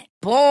was that?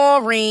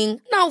 Boring.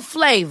 No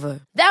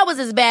flavor. That was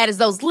as bad as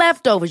those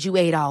leftovers you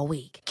ate all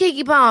week.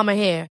 Keke Palmer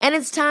here, and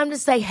it's time to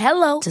say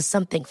hello to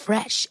something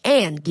fresh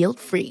and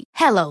guilt-free.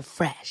 Hello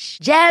Fresh.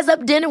 Jazz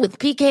up dinner with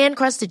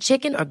pecan-crusted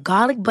chicken or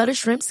garlic butter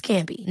shrimp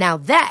scampi. Now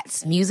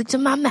that's music to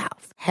my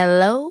mouth.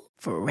 Hello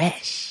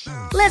Fresh.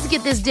 Let's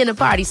get this dinner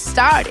party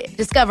started.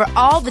 Discover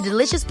all the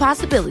delicious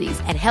possibilities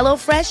at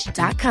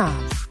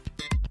HelloFresh.com.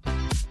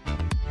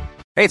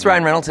 Hey, it's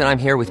Ryan Reynolds, and I'm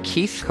here with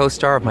Keith,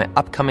 co-star of my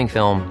upcoming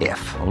film,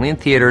 If, only in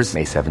theaters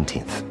May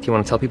 17th. Do you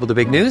want to tell people the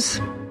big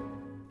news?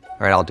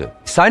 All right, I'll do it.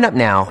 Sign up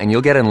now and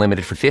you'll get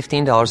unlimited for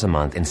 $15 a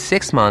month and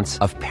 6 months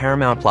of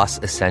Paramount Plus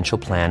Essential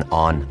Plan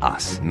on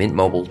us.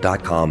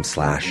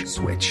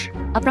 MintMobile.com/switch.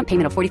 Upfront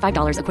payment of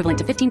 $45 equivalent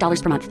to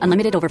 $15 per month.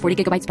 Unlimited over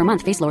 40 gigabytes per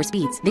month. Face lower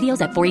speeds.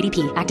 Videos at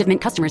 480p. Active Mint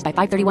customers by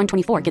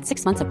 531.24 get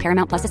 6 months of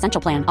Paramount Plus Essential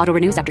Plan. Auto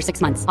renews after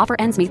 6 months. Offer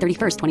ends May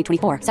 31st,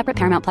 2024. Separate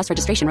Paramount Plus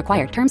registration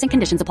required. Terms and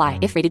conditions apply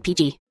if rated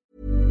PG.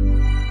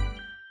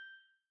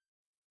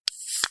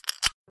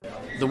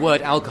 The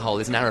word alcohol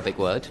is an Arabic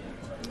word,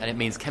 and it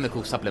means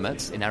chemical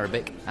sublimate in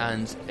Arabic,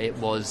 and it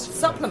was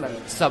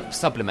Supplement.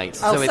 Sublimate.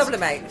 Oh, so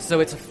sublimate. It's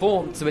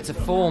a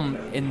form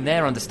in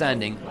their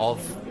understanding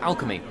of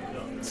alchemy.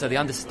 So the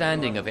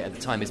understanding of it at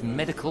the time is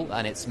medical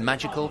and it's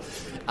magical,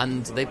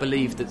 and they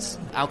believe that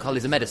alcohol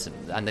is a medicine,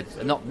 and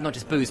not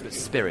just booze but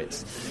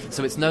spirits.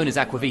 So it's known as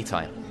aqua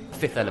vitae,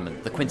 fifth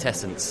element, the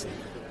quintessence,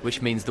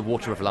 which means the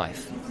water of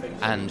life.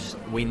 And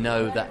we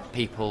know that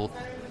people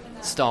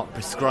start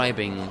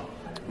prescribing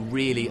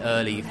really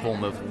early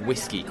form of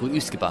whiskey called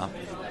uskibar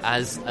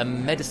as a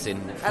medicine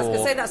for... I was going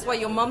to say, that's why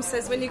your mum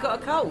says when you got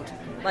a cold,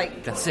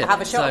 like, that's it. Have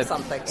a shot of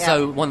something. Yeah.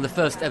 So one of the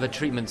first ever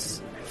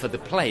treatments for the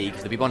plague,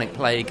 the bubonic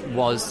plague,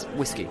 was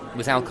whiskey,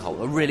 was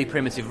alcohol, a really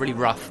primitive, really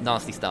rough,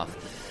 nasty stuff.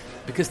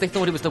 Because they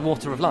thought it was the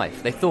water of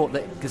life. They thought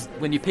that, because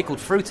when you pickled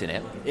fruit in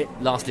it, it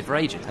lasted for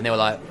ages. And they were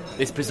like,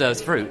 this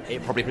preserves fruit,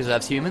 it probably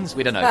preserves humans,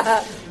 we don't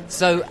know.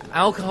 So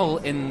alcohol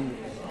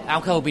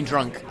had been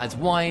drunk as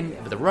wine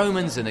by the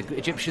Romans and the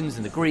Egyptians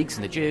and the Greeks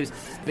and the Jews.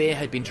 Beer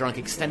had been drunk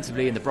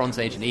extensively in the Bronze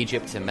Age in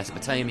Egypt and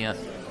Mesopotamia.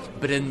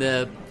 But in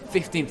the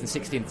 15th and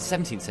 16th,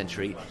 17th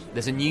century,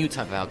 there's a new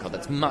type of alcohol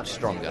that's much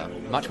stronger,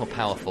 much more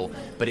powerful,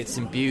 but it's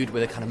imbued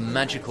with a kind of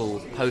magical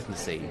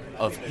potency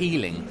of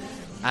healing.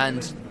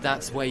 And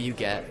that's where you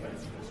get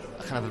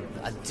a kind of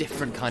a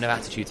different kind of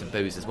attitude to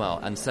booze as well.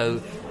 And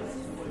so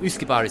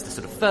uskibar is the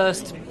sort of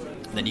first,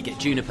 and then you get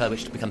juniper,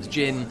 which becomes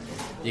gin.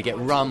 You get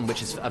rum,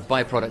 which is a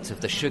byproduct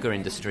of the sugar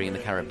industry in the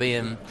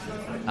Caribbean.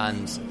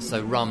 And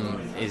so rum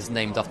is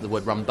named after the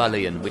word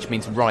rumbullion, which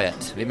means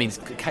riot. It means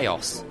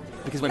chaos.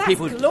 Because when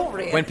people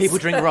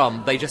drink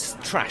rum, they just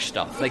trash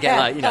stuff. They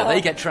get they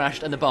get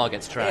trashed and the bar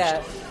gets trashed.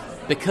 Yeah.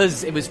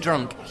 Because it was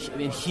drunk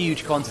in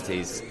huge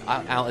quantities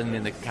out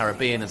in the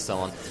Caribbean and so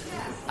on.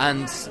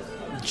 And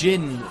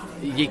gin,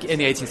 in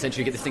the 18th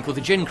century you get this thing called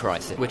the gin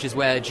crisis, which is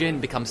where gin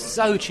becomes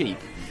so cheap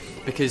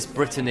because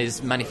Britain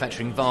is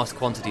manufacturing vast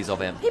quantities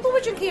of it. People were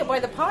drinking it by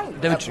the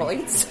pint at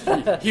points.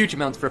 Huge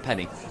amounts for a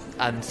penny.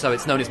 And so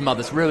it's known as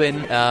Mother's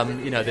Ruin.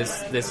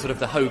 There's sort of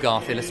the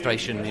Hogarth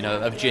illustration,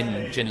 of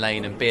Gin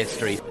Lane and Beer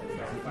Street.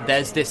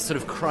 There's this sort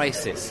of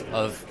crisis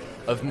of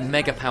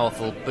mega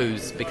powerful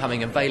booze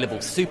becoming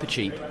available super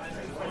cheap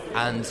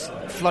and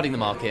flooding the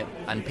market,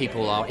 and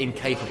people are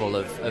incapable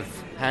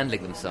of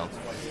handling themselves.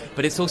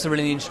 But it's also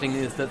really interesting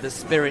is that the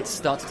spirits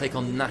start to take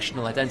on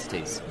national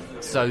identities.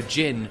 So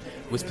gin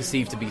was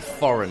perceived to be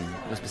foreign,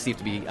 was perceived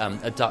to be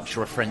a Dutch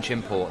or a French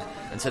import,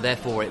 and so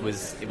therefore it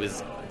was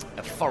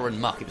a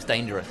foreign muck, it was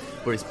dangerous.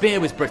 Whereas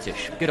beer was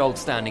British, good old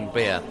standing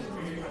beer.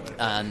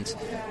 And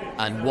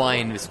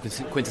wine was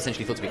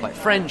quintessentially thought to be quite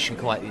French and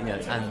quite,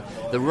 and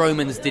the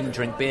Romans didn't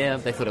drink beer,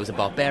 they thought it was a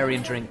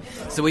barbarian drink.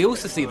 So we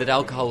also see that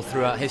alcohol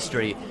throughout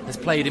history has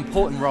played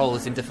important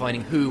roles in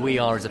defining who we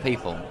are as a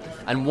people,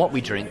 and what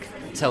we drink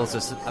tells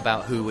us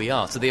about who we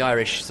are. So the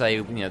Irish say,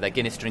 they're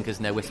Guinness drinkers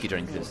and they're whiskey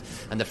drinkers,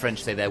 and the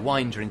French say they're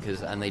wine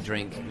drinkers and they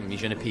drink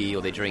Genepi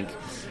or they drink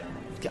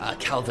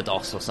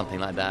Calvados or something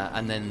like that.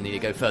 And then you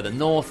go further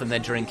north and they're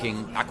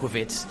drinking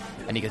aquavit,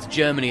 and you go to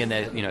Germany and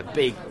they're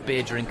big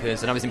beer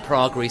drinkers. And I was in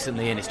Prague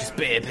recently and it's just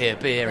beer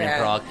in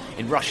Prague.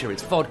 In Russia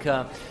it's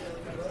vodka.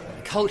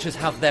 cultures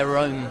have their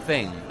own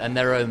thing and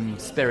their own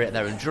spirit,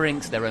 their own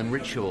drinks, their own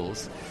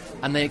rituals,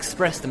 and they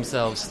express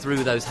themselves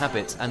through those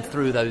habits and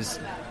through those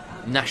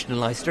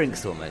nationalised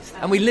drinks almost.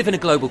 And we live in a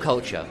global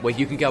culture where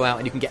you can go out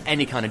and you can get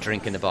any kind of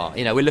drink in the bar.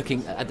 You know, we're at the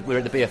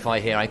BFI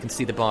here. I can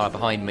see the bar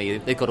behind me.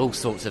 They've got all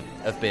sorts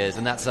of beers,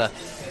 and that's a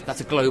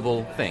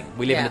global thing.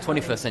 We live in the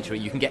 21st century.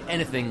 You can get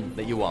anything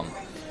that you want.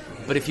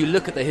 But if you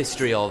look at the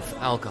history of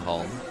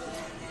alcohol,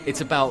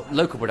 it's about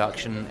local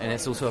production, and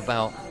it's also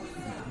about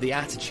the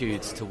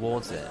attitudes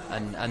towards it.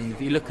 And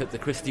if you look at the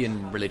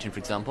Christian religion, for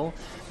example,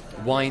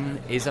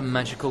 wine is a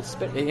magical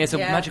it's a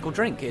magical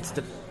drink. It's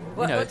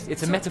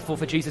it's a metaphor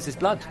for Jesus'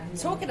 blood.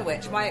 Talking of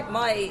which,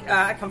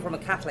 I come from a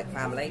Catholic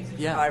family,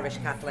 Irish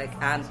Catholic,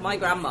 and my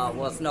grandma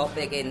was not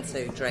big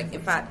into drink.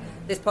 In fact,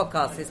 this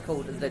podcast is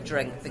called The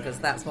Drink because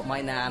that's what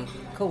my nan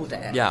called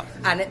it. Yeah.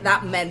 And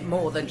that meant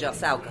more than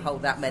just alcohol.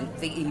 That meant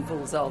the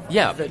evils of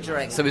the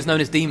drink. So it was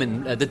known as the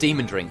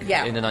demon drink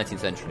in the 19th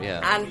century.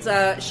 Yeah.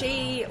 And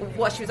she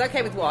was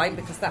okay with wine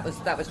because that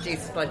was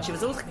Jesus' blood. She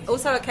was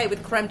also okay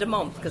with creme de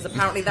menthe because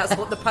apparently that's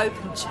what the Pope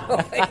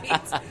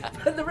enjoyed.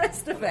 But the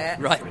rest of it...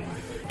 Right.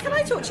 Can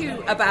I talk to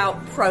you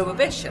about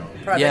prohibition?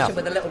 Prohibition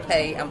with a little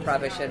p and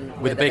prohibition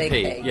with a big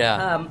P.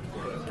 Yeah.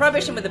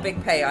 Prohibition with a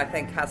big P, I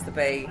think, has to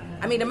be...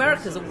 I mean,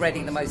 America's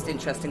already the most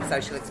interesting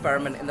social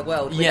experiment in the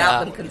world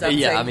without them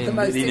conducting the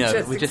most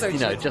interesting social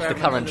experiment just the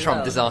current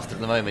Trump disaster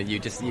at the moment,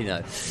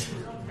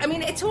 I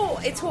mean, it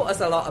taught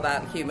us a lot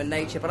about human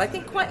nature, but I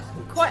think quite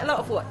a lot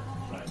of what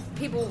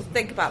people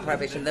think about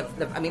prohibition,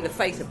 the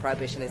face of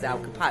prohibition is Al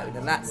Capone,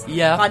 and that's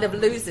kind of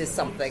loses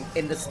something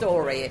in the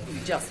story if you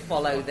just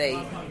follow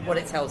what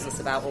it tells us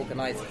about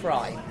organised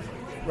crime,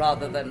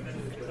 rather than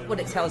what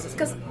it tells us.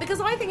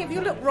 Because I think if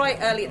you look right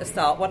early at the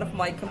start, one of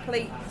my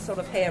complete sort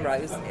of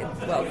heroes,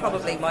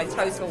 probably my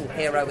total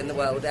hero in the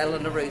world,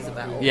 Eleanor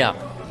Roosevelt,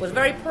 was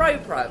very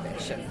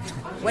pro-prohibition.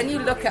 When you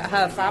look at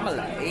her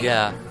family,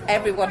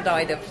 everyone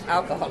died of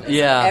alcoholism.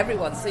 Yeah.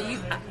 Everyone. So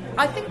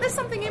I think there's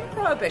something in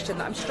prohibition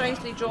that I'm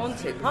strangely drawn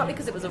to, partly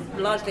because it was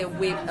largely a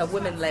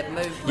women-led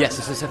movement. Yes,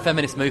 it's a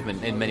feminist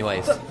movement in many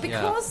ways. But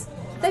because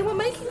they were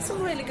making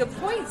some really good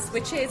points,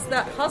 which is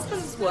that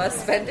husbands were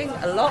spending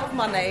a lot of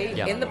money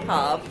in the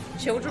pub,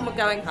 children were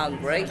going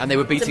hungry, and they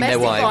were beating their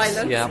wives.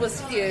 Domestic violence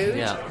was huge.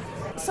 Yeah.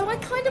 So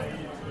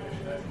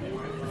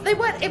they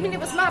weren't. I mean, it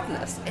was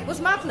madness. It was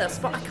madness,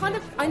 but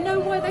I know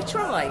why they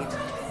tried.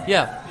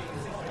 Yeah.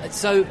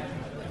 So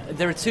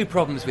there are two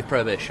problems with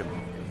prohibition.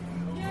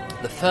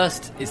 The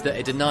first is that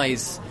it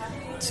denies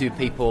to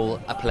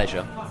people a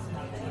pleasure,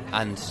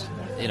 and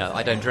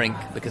I don't drink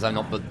because I'm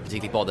not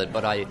particularly bothered,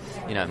 but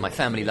my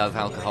family love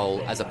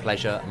alcohol as a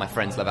pleasure, my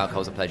friends love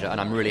alcohol as a pleasure,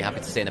 and I'm really happy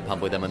to sit in a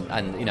pub with them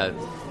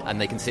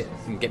and they can sit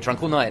and get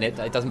drunk all night, and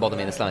it doesn't bother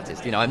me in the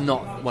slightest. I'm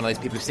not one of those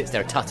people who sits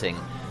there tutting.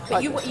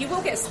 But you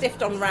will get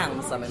stiffed on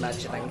rounds, I'm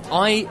imagining.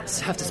 I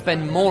have to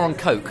spend more on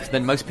Coke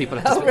than most people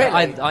have to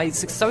spend. Really?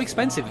 It's so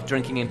expensive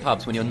drinking in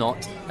pubs when you're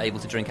not able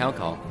to drink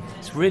alcohol.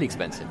 It's really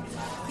expensive.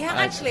 Yeah,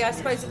 actually, I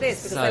suppose it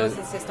is, because they always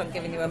insist on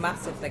giving you a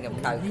massive thing of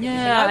Coke.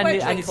 Yeah,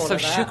 and it's so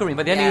sugary,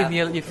 but then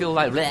you feel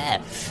like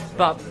bleh.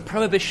 But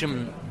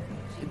prohibition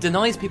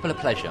denies people a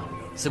pleasure.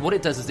 So what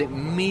it does is it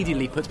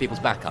immediately puts people's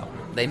back up.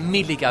 They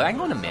immediately go, hang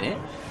on a minute,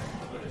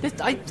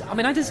 I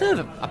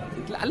deserve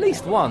at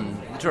least one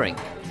drink.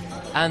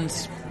 And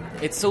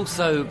it's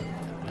also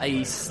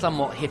a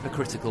somewhat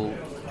hypocritical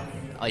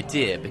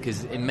idea,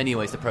 because in many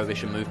ways the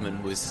prohibition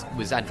movement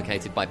was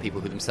advocated by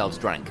people who themselves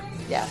drank.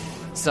 Yeah.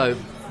 So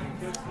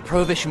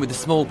prohibition with a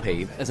small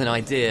p as an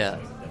idea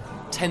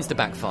tends to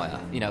backfire.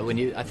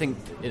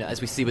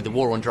 As we see with the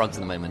war on drugs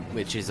at the moment,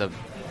 which is a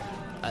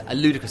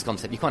ludicrous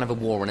concept. You can't have a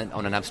war on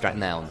an abstract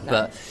noun. No.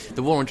 But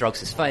the war on drugs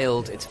has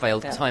failed. It's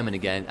failed time and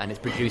again, and it's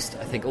produced,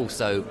 I think,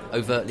 also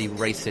overtly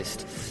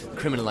racist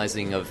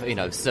criminalising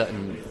of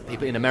certain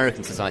people in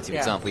American society, for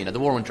example. The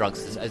war on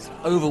drugs has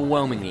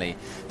overwhelmingly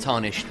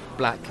tarnished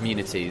black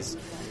communities.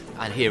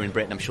 And here in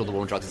Britain, I'm sure the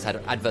war on drugs has had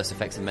adverse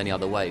effects in many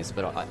other ways,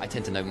 but I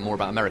tend to know more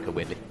about America,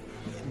 weirdly.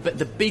 But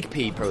the big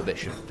P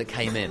prohibition that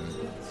came in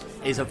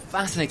is a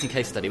fascinating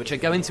case study, which I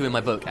go into in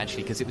my book,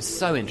 actually, because it was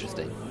so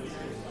interesting.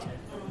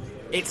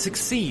 It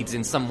succeeds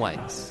in some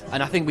ways,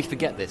 and I think we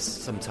forget this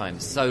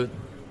sometimes. So,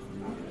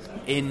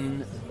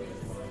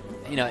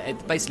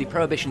 basically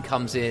prohibition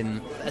comes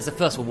in as the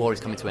First World War is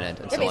coming to an end,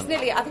 and so on.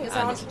 I think it's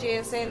 100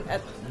 years in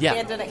at the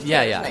end of next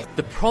year, isn't it?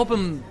 The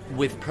problem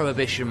with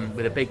prohibition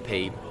with a big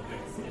P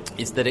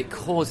is that it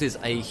causes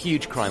a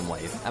huge crime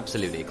wave.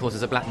 Absolutely, it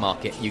causes a black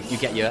market. You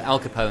get your Al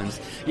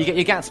Capones, you get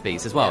your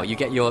Gatsbys as well. You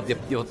get your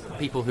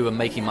people who are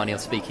making money on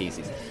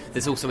speakeasies.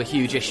 There's also a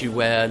huge issue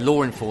where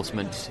law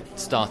enforcement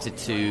started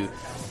to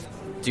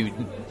do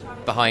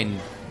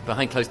behind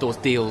closed doors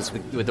deals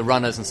with the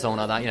runners and so on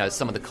like that.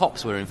 Some of the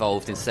cops were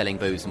involved in selling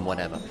booze and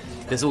whatever.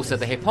 There's also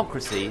the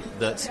hypocrisy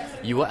that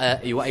you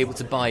were able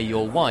to buy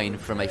your wine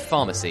from a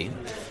pharmacy,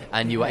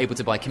 and you were able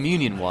to buy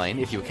communion wine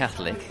if you were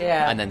Catholic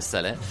and then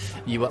sell it.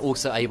 You were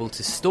also able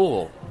to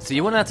store. So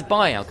you weren't allowed to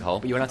buy alcohol,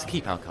 but you were allowed to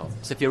keep alcohol.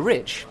 So if you're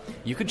rich,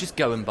 you could just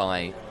go and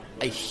buy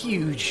a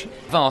huge,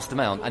 vast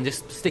amount and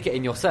just stick it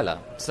in your cellar.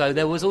 So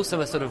there was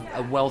also a sort of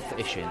a wealth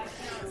issue.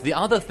 The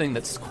other thing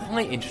that's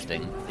quite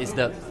interesting is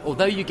that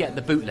although you get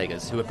the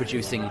bootleggers who are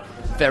producing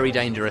very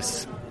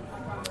dangerous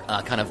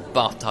kind of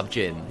bathtub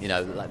gin, you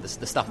know, like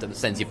the stuff that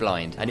sends you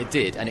blind, and it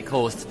did, and it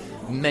caused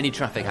many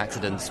traffic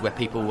accidents where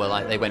people were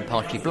like, they went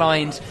partially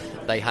blind,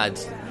 they had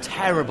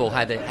terrible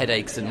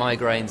headaches and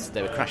migraines,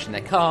 they were crashing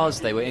their cars,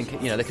 they were they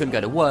couldn't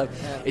go to work.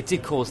 It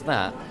did cause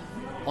that.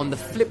 On the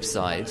flip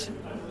side,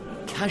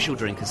 casual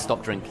drinkers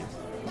stopped drinking.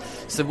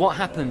 So what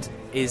happened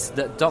is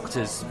that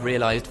doctors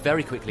realised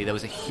very quickly there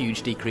was a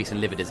huge decrease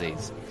in liver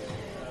disease.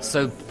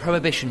 So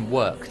prohibition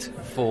worked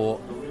for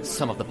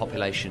some of the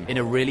population in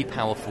a really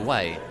powerful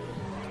way,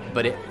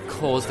 but it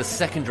caused a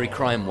secondary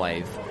crime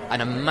wave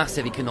and a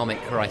massive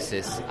economic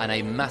crisis and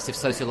a massive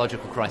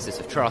sociological crisis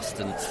of trust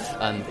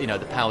and you know,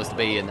 the powers to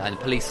be and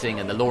policing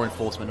and the law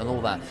enforcement and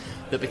all that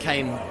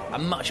became a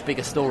much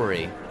bigger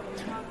story.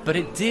 But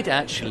it did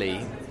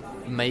actually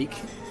make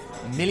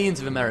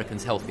millions of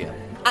Americans healthier.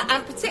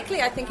 And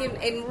particularly, I think,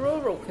 in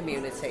rural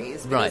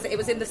communities. Right. It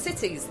was in the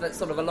cities that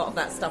sort of a lot of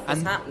that stuff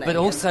was happening. But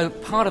also,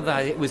 part of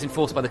that, it was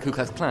enforced by the Ku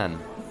Klux Klan.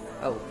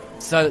 Oh.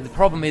 So the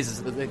problem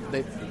is that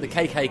the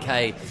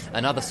KKK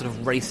and other sort of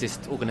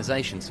racist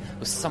organisations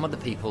were some of the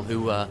people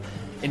who were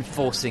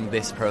enforcing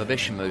this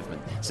prohibition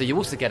movement. So you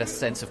also get a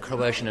sense of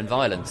coercion and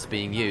violence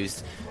being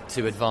used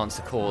to advance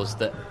a cause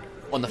that,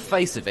 on the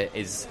face of it,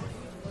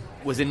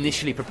 was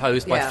initially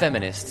proposed by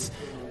feminists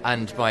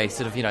and by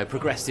sort of, you know,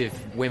 progressive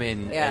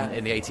women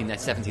in the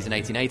 1870s and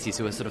 1880s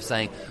who were sort of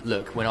saying,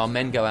 look, when our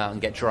men go out and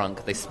get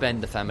drunk, they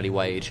spend the family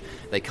wage,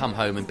 they come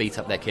home and beat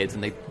up their kids,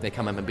 and they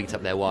come home and beat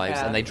up their wives,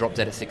 and they drop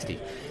dead at 60.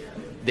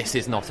 This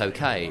is not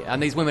okay.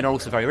 And these women are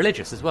also very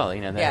religious as well, you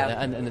know,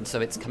 and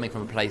so it's coming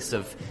from a place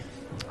of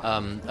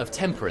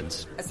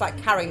temperance. It's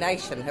like Carrie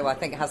Nation, who I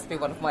think has to be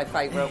one of my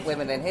favourite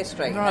women in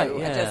history.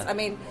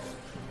 Right,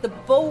 the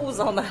balls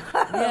on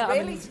her,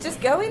 really, to just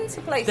go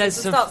into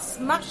places and start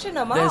smashing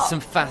them up.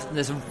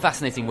 There's some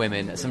fascinating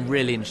women, some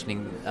really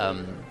interesting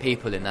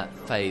people in that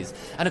phase.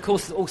 And of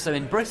course, also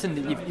in Britain,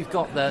 you've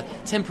got the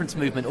temperance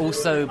movement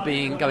also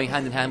going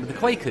hand in hand with the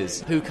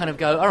Quakers, who kind of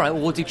go, all right,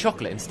 well, we'll do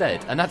chocolate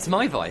instead. And that's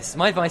my vice.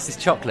 My vice is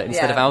chocolate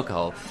instead of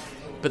alcohol.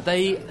 But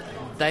they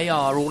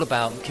are all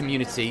about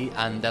community,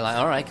 and they're like,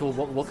 all right, cool,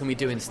 what can we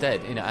do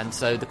instead? You know, and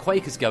so the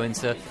Quakers go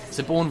into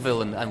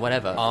Bourneville and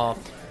whatever,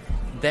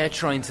 they're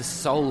trying to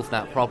solve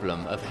that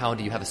problem of how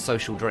do you have a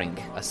social drink,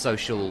 a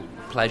social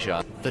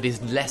pleasure that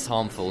is less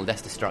harmful,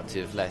 less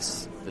destructive,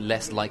 less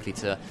likely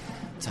to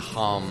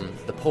harm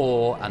the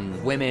poor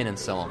and women and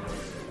so on.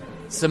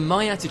 So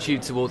my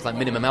attitude towards like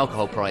minimum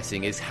alcohol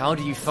pricing is, how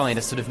do you find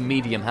a sort of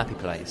medium happy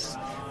place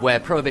where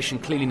prohibition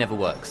clearly never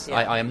works?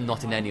 I am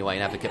not in any way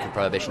an advocate for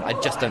prohibition. I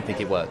just don't think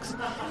it works.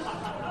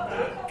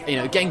 You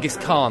know, Genghis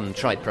Khan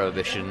tried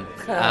prohibition,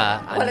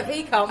 if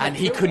he can't, and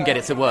he couldn't get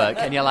it to work.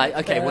 And you're like,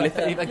 okay, well, if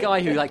a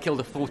guy who like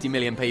killed 40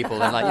 million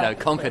people and like, you know,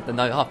 conquered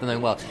half the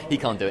known world, he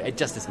can't do it. It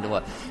just doesn't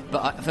work.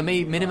 But for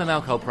me, minimum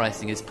alcohol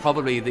pricing is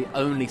probably the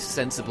only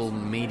sensible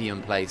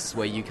medium place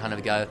where you kind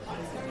of go,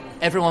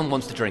 everyone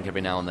wants to drink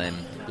every now and then.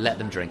 Let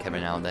them drink every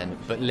now and then.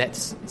 But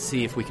let's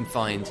see if we can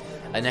find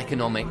an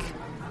economic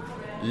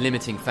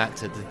limiting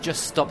factor that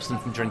just stops them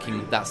from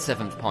drinking that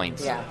 7th pint.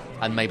 Yeah.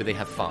 And maybe they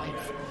have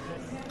 5.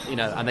 You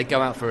know, and they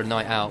go out for a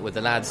night out with the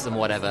lads and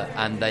whatever,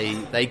 and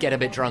they get a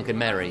bit drunk and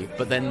merry,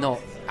 but they're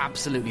not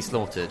absolutely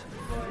slaughtered.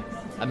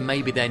 And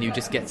maybe then you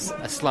just get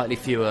a slightly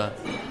fewer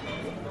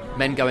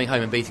men going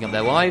home and beating up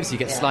their wives. You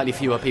get slightly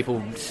fewer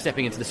people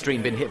stepping into the street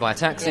and being hit by a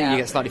taxi. You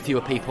get slightly fewer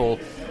people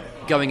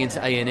going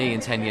into A&E in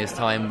 10 years'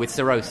 time with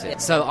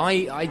cirrhosis. So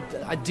I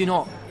do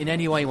not in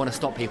any way want to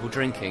stop people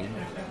drinking.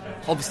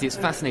 Obviously, it's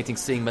fascinating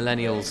seeing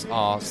millennials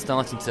are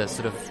starting to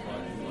sort of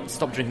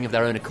stop drinking of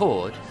their own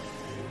accord.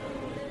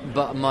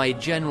 But my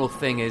general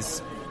thing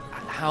is,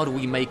 how do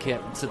we make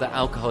it so that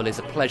alcohol is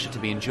a pleasure to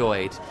be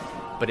enjoyed,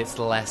 but it's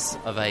less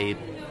of an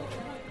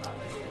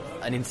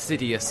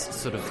insidious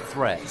sort of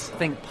threat? I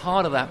think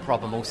part of that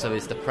problem also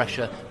is the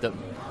pressure that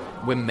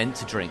we're meant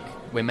to drink.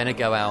 We're meant to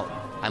go out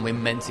and we're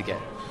meant to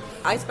get...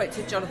 I spoke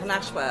to Jonathan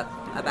Ashworth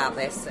about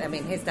this. I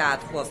mean, his dad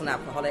was an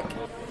alcoholic,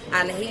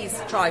 and he's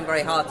trying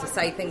very hard to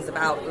say things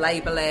about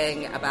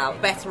labelling,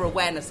 about better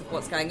awareness of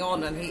what's going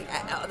on. And he,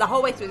 the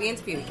whole way through the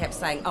interview, he kept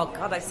saying, "Oh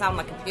God, I sound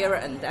like a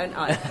Puritan, don't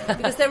I?"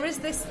 Because there is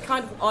this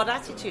kind of odd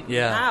attitude you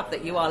have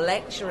that you are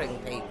lecturing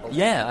people,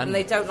 and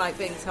they don't like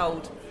being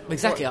told.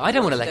 Exactly, I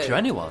don't want to lecture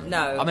anyone.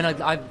 No, I mean,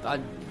 I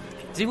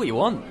do what you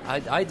want.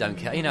 I don't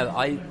care. You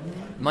know,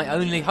 my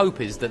only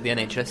hope is that the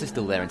NHS is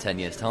still there in 10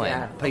 years' time.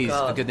 Yeah. Please,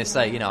 for goodness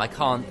sake, you know, I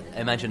can't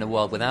imagine a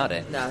world without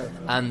it. No.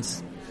 And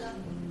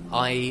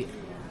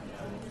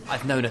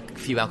I've known a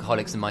few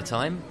alcoholics in my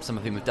time, some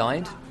of whom have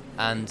died,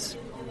 and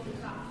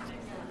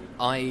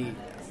I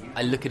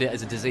look at it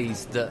as a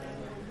disease that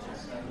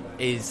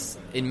is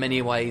in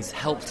many ways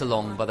helped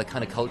along by the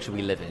kind of culture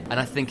we live in. And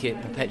I think it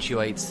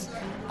perpetuates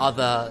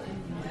other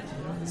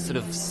sort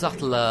of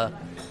subtler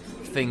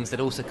things that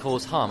also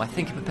cause harm. I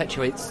think it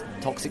perpetuates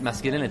toxic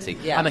masculinity.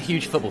 Yeah. I'm a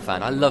huge football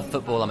fan. I love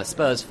football. I'm a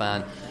Spurs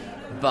fan.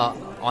 but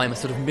I'm a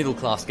sort of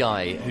middle-class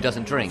guy who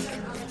doesn't drink,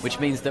 which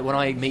means that when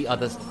I meet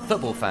other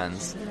football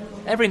fans,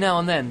 every now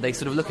and then they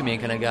sort of look at me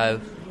and kind of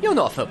go, "You're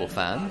not a football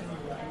fan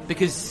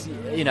because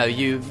you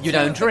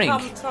don't drink,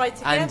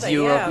 and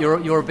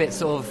you're a bit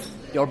sort of."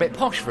 You're a bit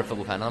posh for a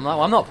football fan. And I'm like,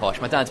 well, I'm not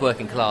posh. My dad's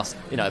working class,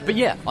 But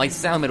yeah, I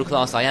sound middle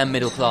class. I am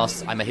middle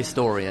class. I'm a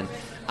historian,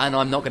 and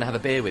I'm not going to have a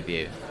beer with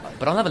you.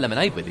 But I'll have a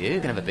lemonade with you. You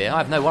can have a beer. I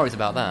have no worries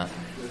about that.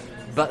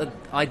 But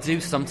I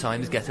do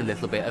sometimes get a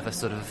little bit of a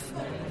sort of,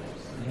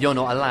 you're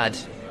not a lad,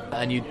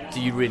 and do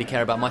you really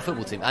care about my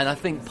football team? And I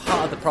think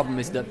part of the problem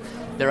is that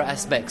there are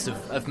aspects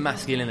of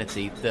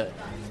masculinity that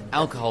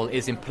alcohol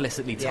is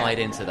implicitly tied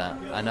into that,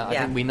 and I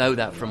think we know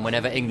that from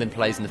whenever England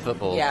plays in the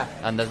football,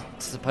 and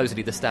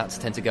supposedly the stats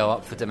tend to go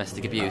up for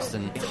domestic abuse,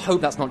 and I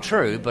hope that's not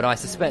true, but I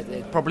suspect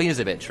it probably is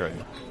a bit true.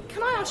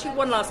 Can I ask you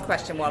one last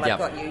question while I've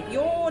got you?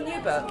 Your new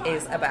book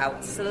is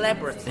about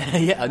celebrity.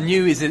 Yeah,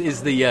 new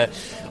is the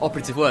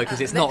operative word because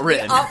it's not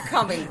written. The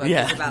upcoming book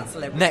is about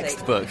celebrity.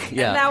 Next book,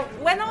 Now,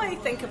 when I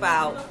think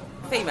about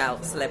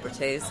female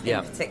celebrities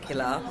in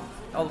particular,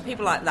 or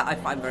people like that I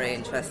find very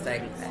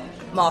interesting.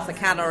 Martha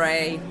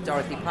Canary,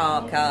 Dorothy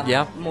Parker,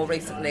 more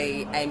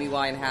recently Amy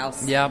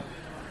Winehouse. Yeah.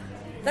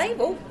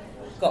 They've all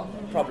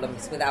got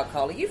problems with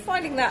alcohol. Are you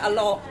finding that a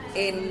lot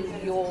in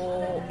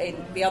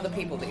the other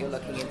people that you're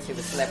looking into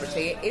with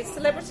celebrity? Is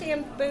celebrity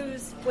and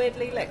booze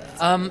weirdly linked?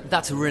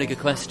 That's a really good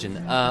question.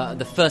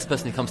 The first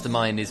person who comes to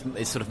mind is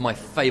sort of my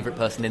favourite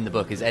person in the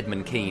book is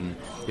Edmund Kean,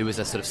 who was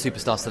a sort of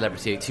superstar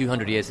celebrity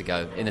 200 years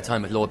ago in the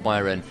time of Lord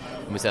Byron,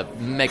 and was a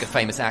mega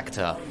famous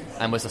actor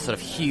and was a sort of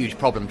huge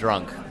problem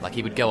drunk. Like,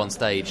 he would go on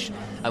stage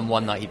and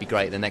one night he'd be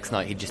great, the next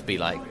night he'd just be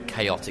like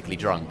chaotically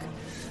drunk.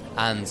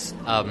 And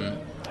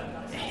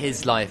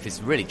his life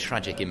is really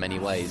tragic in many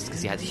ways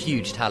because he had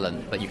huge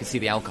talent, but you can see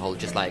the alcohol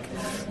just like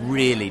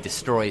really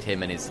destroyed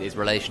him and his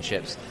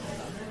relationships.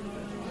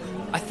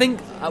 I think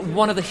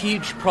one of the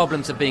huge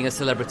problems of being a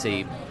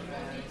celebrity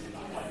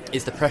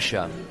is the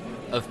pressure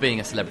of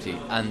being a celebrity.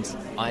 And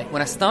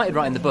when I started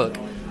writing the book,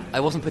 I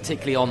wasn't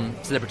particularly on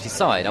celebrity's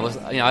side.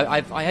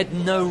 I had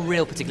no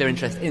real particular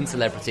interest in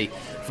celebrity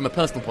from a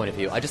personal point of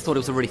view. I just thought it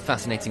was a really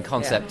fascinating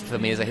concept for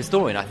me as a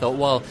historian. I thought,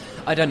 well,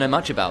 I don't know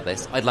much about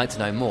this. I'd like to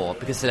know more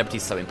because celebrity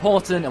is so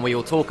important and we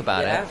all talk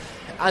about it.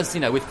 As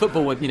with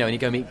football, when you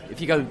go meet, if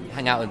you go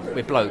hang out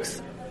with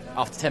blokes,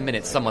 after 10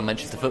 minutes someone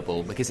mentions the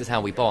football because it's how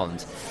we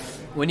bond.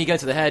 When you go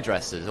to the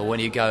hairdressers or when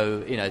you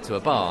go, to a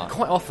bar,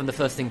 quite often the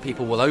first thing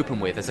people will open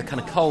with as a kind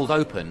of cold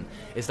open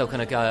is they'll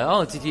kind of go,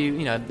 "Oh, did you,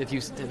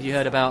 have you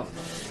heard about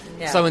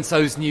so and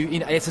so's new?"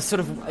 It's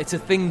a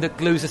thing that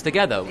glues us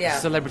together.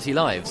 Celebrity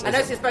lives. I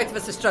notice both of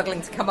us are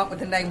struggling to come up with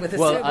a name with a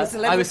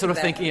celebrity. I was sort of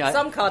thinking,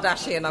 some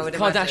Kardashian, I would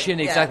imagine. Kardashian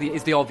exactly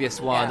is the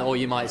obvious one, or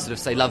you might sort of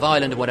say Love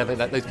Island or whatever.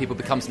 That those people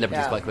become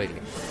celebrities quite quickly.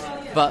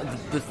 But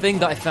the thing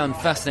that I found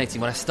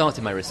fascinating when I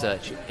started my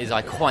research is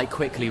I quite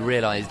quickly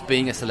realised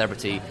being a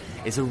celebrity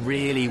is a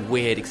really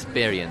weird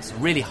experience,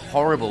 really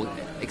horrible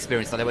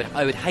experience that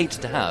I would hate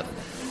to have.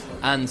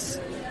 And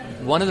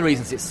one of the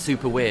reasons it's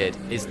super weird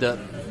is that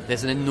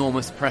there's an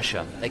enormous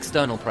pressure,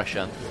 external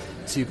pressure,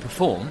 to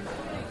perform.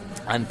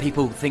 And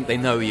people think they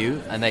know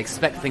you and they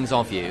expect things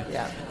of you.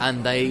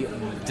 And they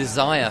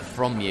desire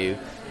from you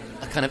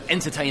a kind of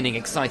entertaining,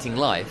 exciting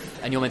life.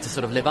 And you're meant to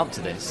sort of live up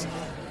to this.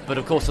 But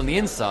of course, on the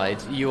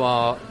inside, you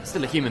are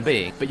still a human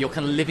being, but you're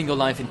kind of living your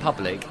life in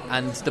public,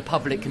 and the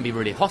public can be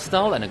really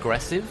hostile and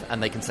aggressive,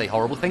 and they can say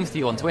horrible things to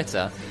you on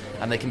Twitter,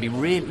 and they can be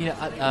really,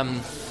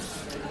 I'm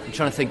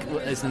trying to think,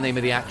 what is the name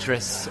of the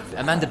actress?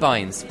 Amanda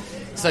Bynes.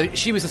 So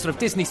she was a sort of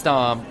Disney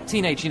star,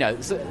 teenage,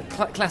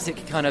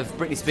 classic kind of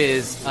Britney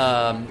Spears,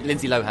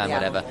 Lindsay Lohan,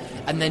 whatever,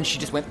 and then she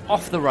just went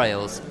off the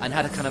rails and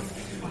had a kind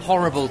of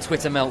horrible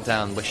Twitter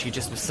meltdown where she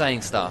just was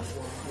saying stuff.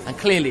 And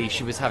clearly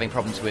she was having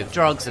problems with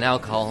drugs and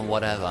alcohol and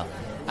whatever.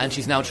 And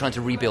she's now trying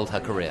to rebuild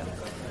her career.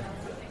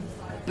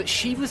 But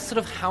she was sort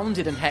of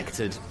hounded and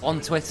hectored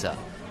on Twitter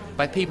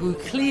by people who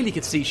clearly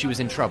could see she was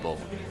in trouble.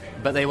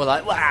 But they were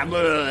like,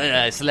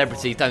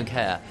 celebrities don't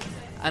care.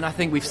 And I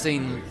think we've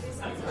seen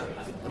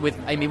with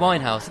Amy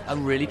Winehouse a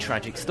really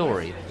tragic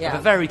story of a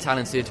very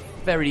talented,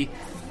 very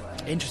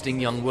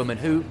interesting young woman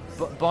who,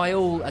 by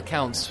all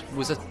accounts,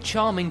 was a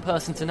charming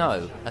person to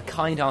know, a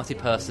kind-hearted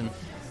person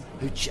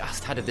who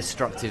just had a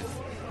destructive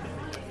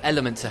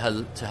element to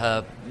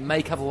her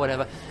makeup or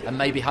whatever, and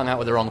maybe hung out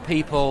with the wrong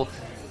people,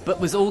 but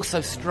was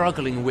also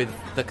struggling with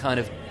the kind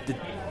of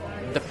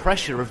the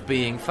pressure of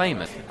being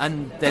famous.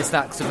 And there's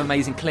that sort of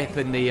amazing clip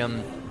in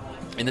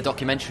the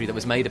documentary that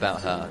was made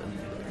about her,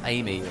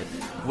 Amy,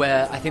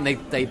 where I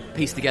think they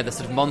pieced together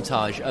sort of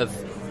montage of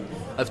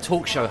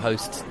talk show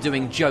hosts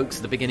doing jokes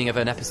at the beginning of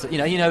an episode,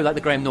 like the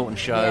Graham Norton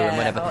show and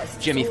whatever,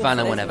 Jimmy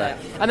Fallon, whatever.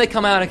 And they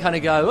come out and kind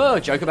of go,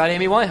 joke about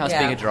Amy Winehouse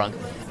being a drunk.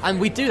 And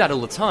we do that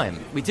all the time.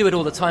 We do it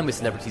all the time with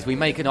celebrities. We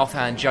make an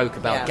offhand joke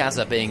about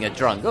Gazza being a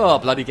drunk. Oh,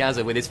 bloody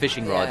Gazza with his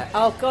fishing rod.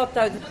 Oh, God,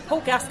 though,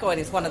 Paul Gascoigne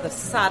is one of the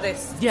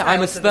saddest. Yeah,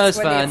 I'm a Spurs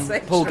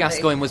fan. Paul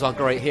Gascoigne was our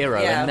great hero.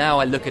 And now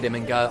I look at him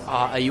and go,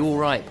 are you all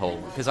right, Paul?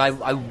 Because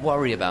I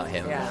worry about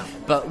him.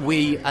 But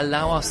we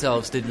allow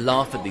ourselves to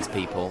laugh at these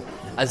people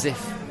as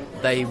if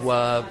they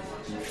were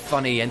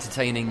funny,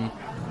 entertaining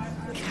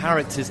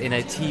characters in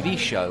a TV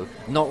show,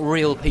 not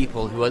real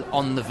people who are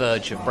on the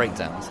verge of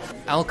breakdowns.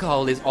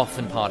 Alcohol is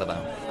often part of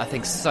that. I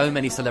think so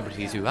many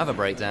celebrities who have a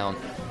breakdown,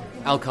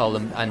 alcohol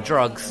and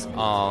drugs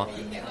are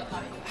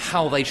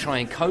how they try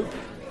and cope.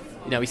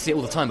 You know, we see it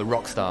all the time with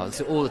rock stars,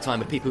 all the time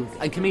with people,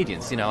 and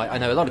comedians. You know, I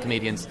know a lot of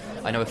comedians,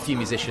 I know a few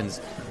musicians.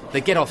 They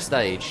get off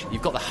stage,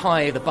 you've got the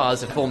high, the buzz,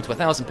 have formed to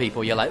 1,000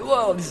 people, you're like,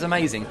 whoa, this is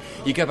amazing.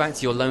 You go back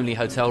to your lonely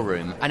hotel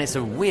room, and it's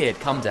a weird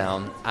come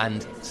down,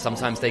 and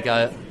sometimes they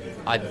go,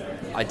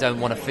 I don't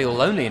want to feel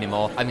lonely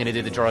anymore. I'm going to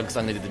do the drugs,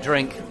 I'm going to do the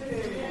drink.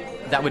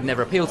 That would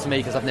never appeal to me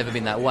because I've never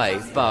been that way,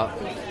 but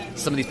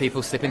some of these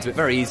people slip into it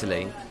very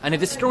easily, and it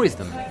destroys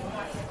them.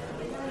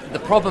 The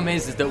problem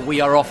is that we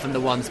are often the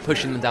ones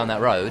pushing them down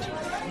that road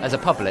as a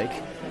public,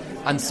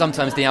 and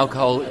sometimes the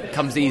alcohol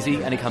comes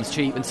easy and it comes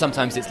cheap, and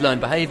sometimes it's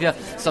learned behaviour,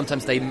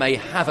 sometimes they may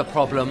have a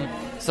problem.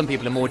 Some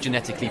people are more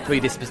genetically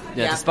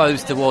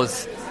predisposed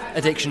towards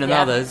addiction than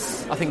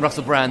others. I think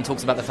Russell Brand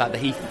talks about the fact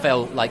that he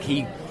felt like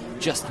he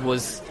just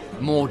was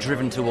more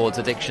driven towards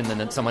addiction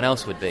than someone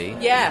else would be.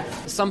 Yeah.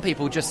 Some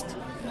people just,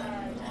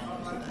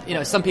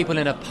 some people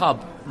in a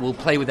pub will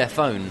play with their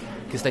phone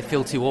because they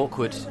feel too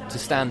awkward to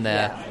stand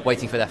there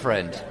waiting for their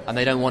friend, and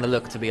they don't want to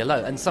look to be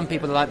alone. And some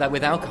people are like that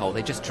with alcohol.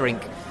 They just drink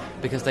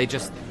because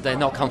they're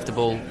not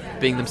comfortable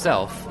being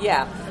themselves.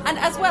 Yeah, and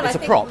as well, it's I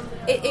think prop.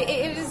 It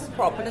is a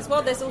prop, and as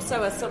well, there's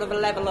also a sort of a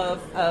level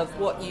of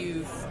what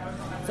you've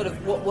sort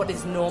of what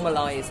is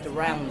normalised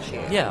around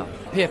you. Yeah,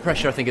 peer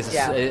pressure, I think,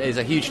 is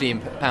a hugely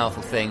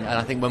powerful thing, and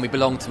I think when we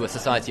belong to a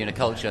society and a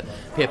culture,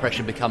 peer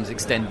pressure becomes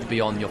extended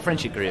beyond your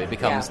friendship group. It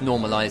becomes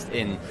normalised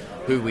in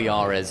who we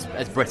are as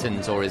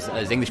Britons, or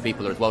as English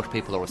people, or as Welsh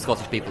people, or as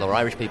Scottish people, or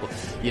Irish people.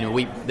 You know,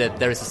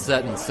 there is a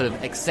certain sort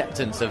of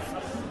acceptance of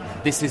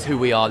this is who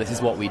we are, this is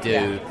what we do.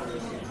 Yeah.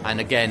 And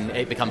again,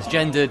 it becomes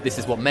gendered. This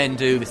is what men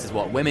do, this is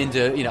what women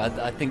do. You know,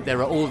 I think there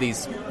are all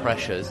these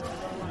pressures.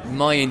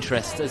 My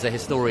interest as a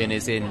historian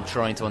is in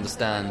trying to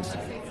understand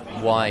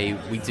why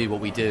we do what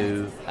we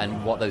do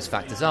and what those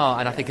factors are,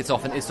 and I think it's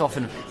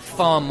often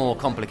far more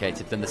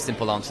complicated than the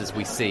simple answers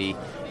we see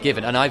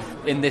given.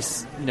 And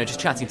just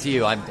chatting to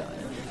you,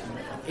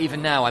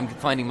 even now I'm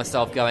finding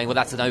myself going, well,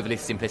 that's an overly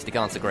simplistic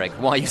answer, Greg.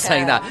 Why are you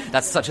saying that?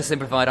 That's such a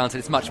simplified answer.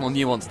 It's much more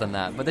nuanced than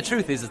that. But the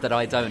truth is that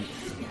I don't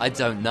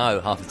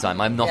know half the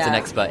time. I'm not an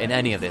expert in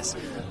any of this.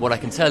 What I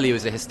can tell you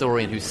as a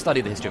historian who's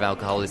studied the history of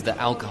alcohol is that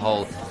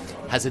alcohol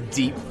has a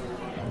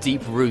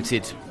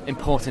deep-rooted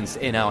importance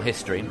in our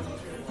history,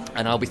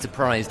 and I'll be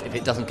surprised if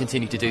it doesn't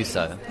continue to do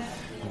so.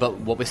 But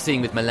what we're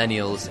seeing with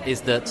millennials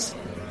is that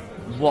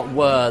what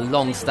were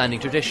long-standing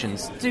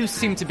traditions do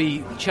seem to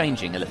be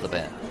changing a little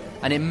bit.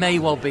 And it may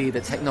well be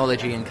that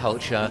technology and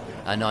culture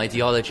and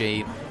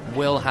ideology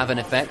will have an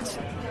effect,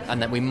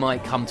 and that we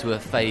might come to a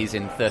phase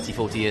in 30,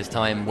 40 years'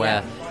 time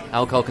where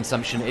alcohol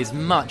consumption is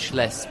much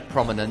less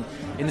prominent,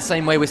 in the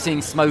same way we're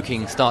seeing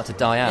smoking start to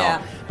die out.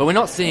 Yeah. But we're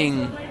not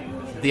seeing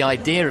the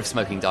idea of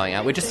smoking dying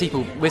out. We're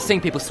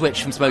seeing people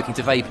switch from smoking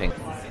to vaping.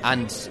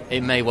 And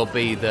it may well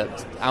be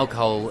that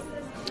alcohol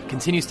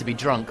continues to be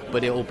drunk,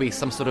 but it will be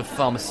some sort of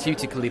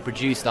pharmaceutically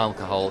produced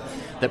alcohol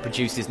that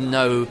produces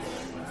no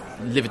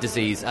liver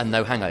disease and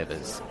no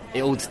hangovers.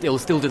 It'll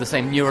still do the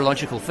same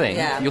neurological thing.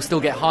 Yeah. You'll still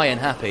get high and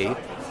happy,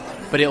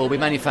 but it will be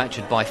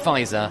manufactured by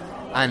Pfizer,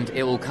 and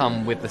it will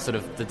come with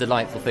the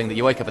delightful thing that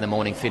you wake up in the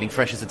morning feeling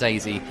fresh as a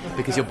daisy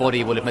because your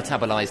body will have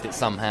metabolised it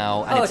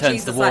somehow, and it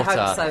turns to water.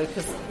 I hope so,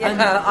 because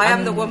I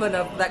am the woman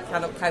of that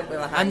kind of cope with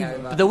a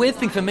hangover. And the weird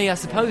thing for me, I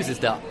suppose, is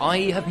that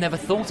I have never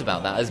thought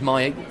about that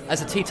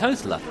as a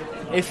teetotaler.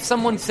 If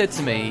someone said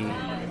to me,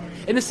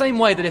 in the same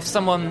way that if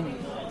someone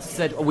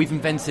said, oh, we've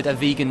invented a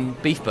vegan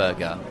beef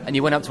burger, and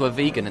you went up to a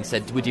vegan and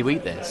said, would you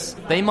eat this?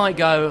 They might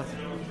go,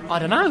 I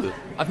don't know.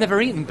 I've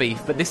never eaten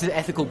beef, but this is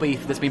ethical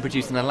beef that's been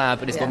produced in a lab,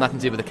 and it's got nothing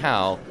to do with a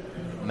cow.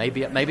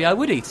 Maybe I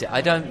would eat it.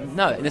 I don't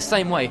know. In the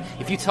same way,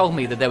 if you told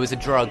me that there was a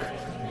drug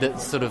that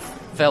sort of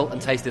felt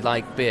and tasted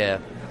like beer,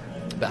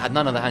 but had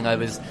none of the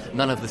hangovers,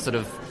 none of the sort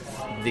of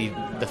the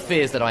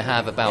fears that I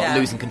have about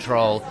losing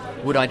control,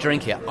 would I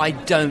drink it? I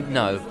don't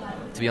know,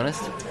 to be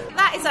honest.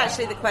 That is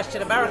actually the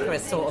question America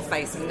is sort of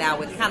facing now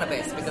with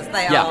cannabis, because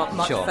they are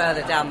much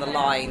further down the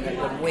line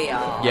than we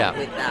are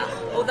with that.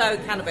 Although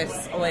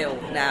cannabis oil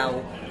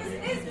now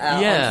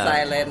on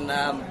sale in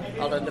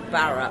Holland and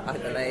Barrett, I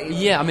believe.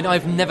 Yeah, I mean,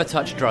 I've never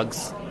touched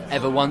drugs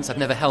ever once. I've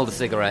never held a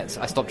cigarette.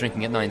 I stopped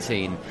drinking at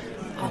 19.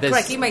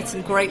 Greg, you made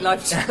some great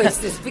life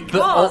choices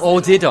because...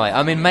 or did I?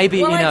 I mean,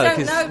 maybe,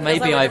 because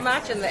maybe I would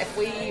imagine that if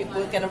we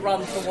were going to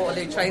run to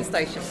Waterloo train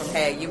station from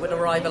here, you would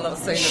arrive a lot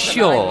sooner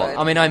than I would.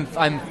 I mean,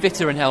 I'm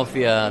fitter and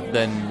healthier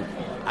than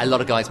a lot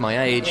of guys my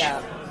age.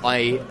 Yeah.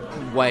 I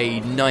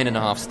weigh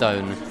 9.5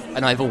 stone,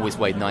 and I've always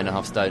weighed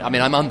 9.5 stone. I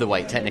mean, I'm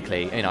underweight,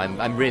 technically. You know,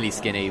 I'm really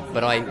skinny,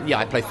 but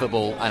I play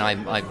football,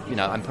 and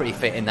I'm pretty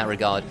fit in that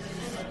regard.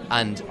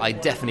 And I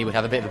definitely would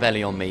have a bit of a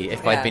belly on me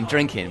if I'd been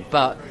drinking.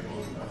 But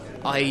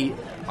I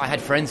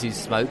had friends who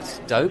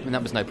smoked dope, and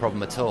that was no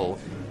problem at all.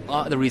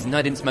 The reason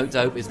I didn't smoke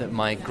dope is that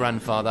my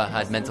grandfather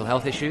had mental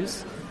health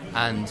issues,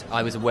 And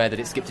I was aware that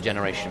it skipped a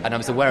generation. And I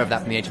was aware of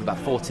that from the age of about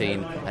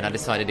 14, and I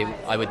decided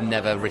I would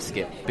never risk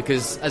it.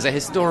 Because as a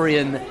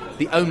historian,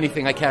 the only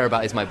thing I care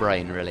about is my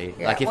brain, really.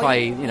 Yeah. Like, if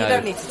you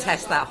don't need to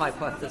test that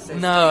hypothesis.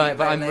 No,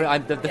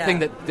 but the thing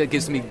that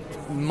gives me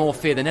more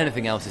fear than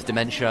anything else is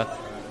dementia.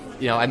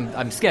 You know,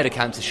 I'm scared of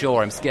cancer,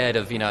 sure. I'm scared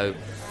of,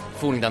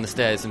 falling down the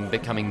stairs and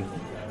becoming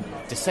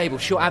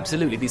disabled. Sure,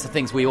 absolutely. These are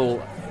things we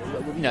all...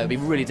 it'd be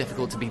really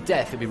difficult to be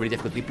deaf, it'd be really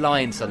difficult to be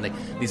blind suddenly.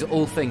 These are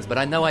all things, but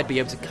I know I'd be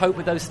able to cope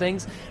with those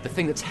things. The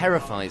thing that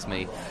terrifies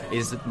me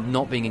is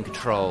not being in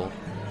control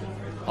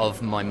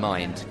of my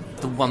mind.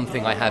 The one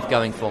thing I have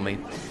going for me.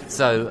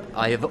 So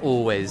I have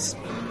always,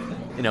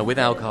 with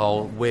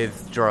alcohol,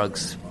 with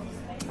drugs,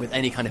 with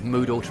any kind of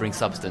mood-altering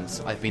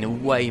substance, I've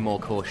been way more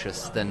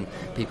cautious than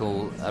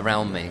people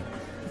around me.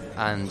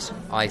 And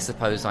I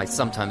suppose I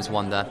sometimes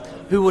wonder,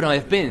 who would I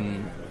have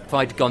been if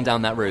I'd gone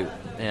down that route?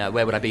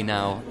 Where would I be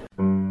now?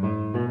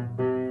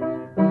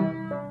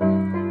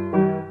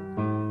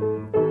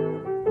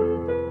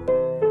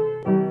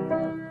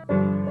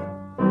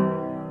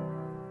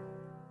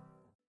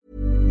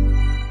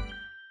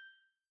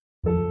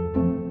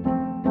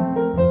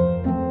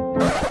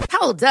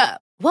 Hold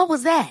up. What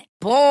was that?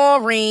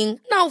 Boring.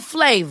 No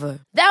flavor.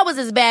 That was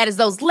as bad as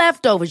those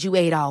leftovers you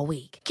ate all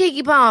week.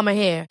 Keke Palmer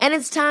here, and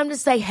it's time to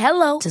say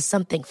hello to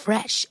something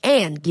fresh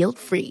and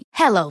guilt-free.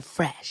 Hello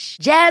Fresh.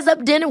 Jazz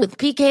up dinner with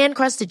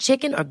pecan-crusted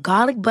chicken or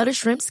garlic butter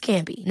shrimp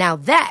scampi. Now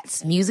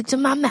that's music to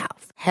my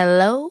mouth.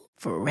 Hello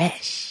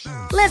Fresh.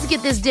 Let's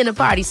get this dinner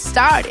party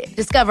started.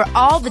 Discover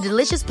all the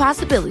delicious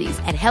possibilities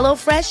at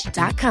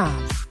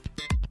HelloFresh.com.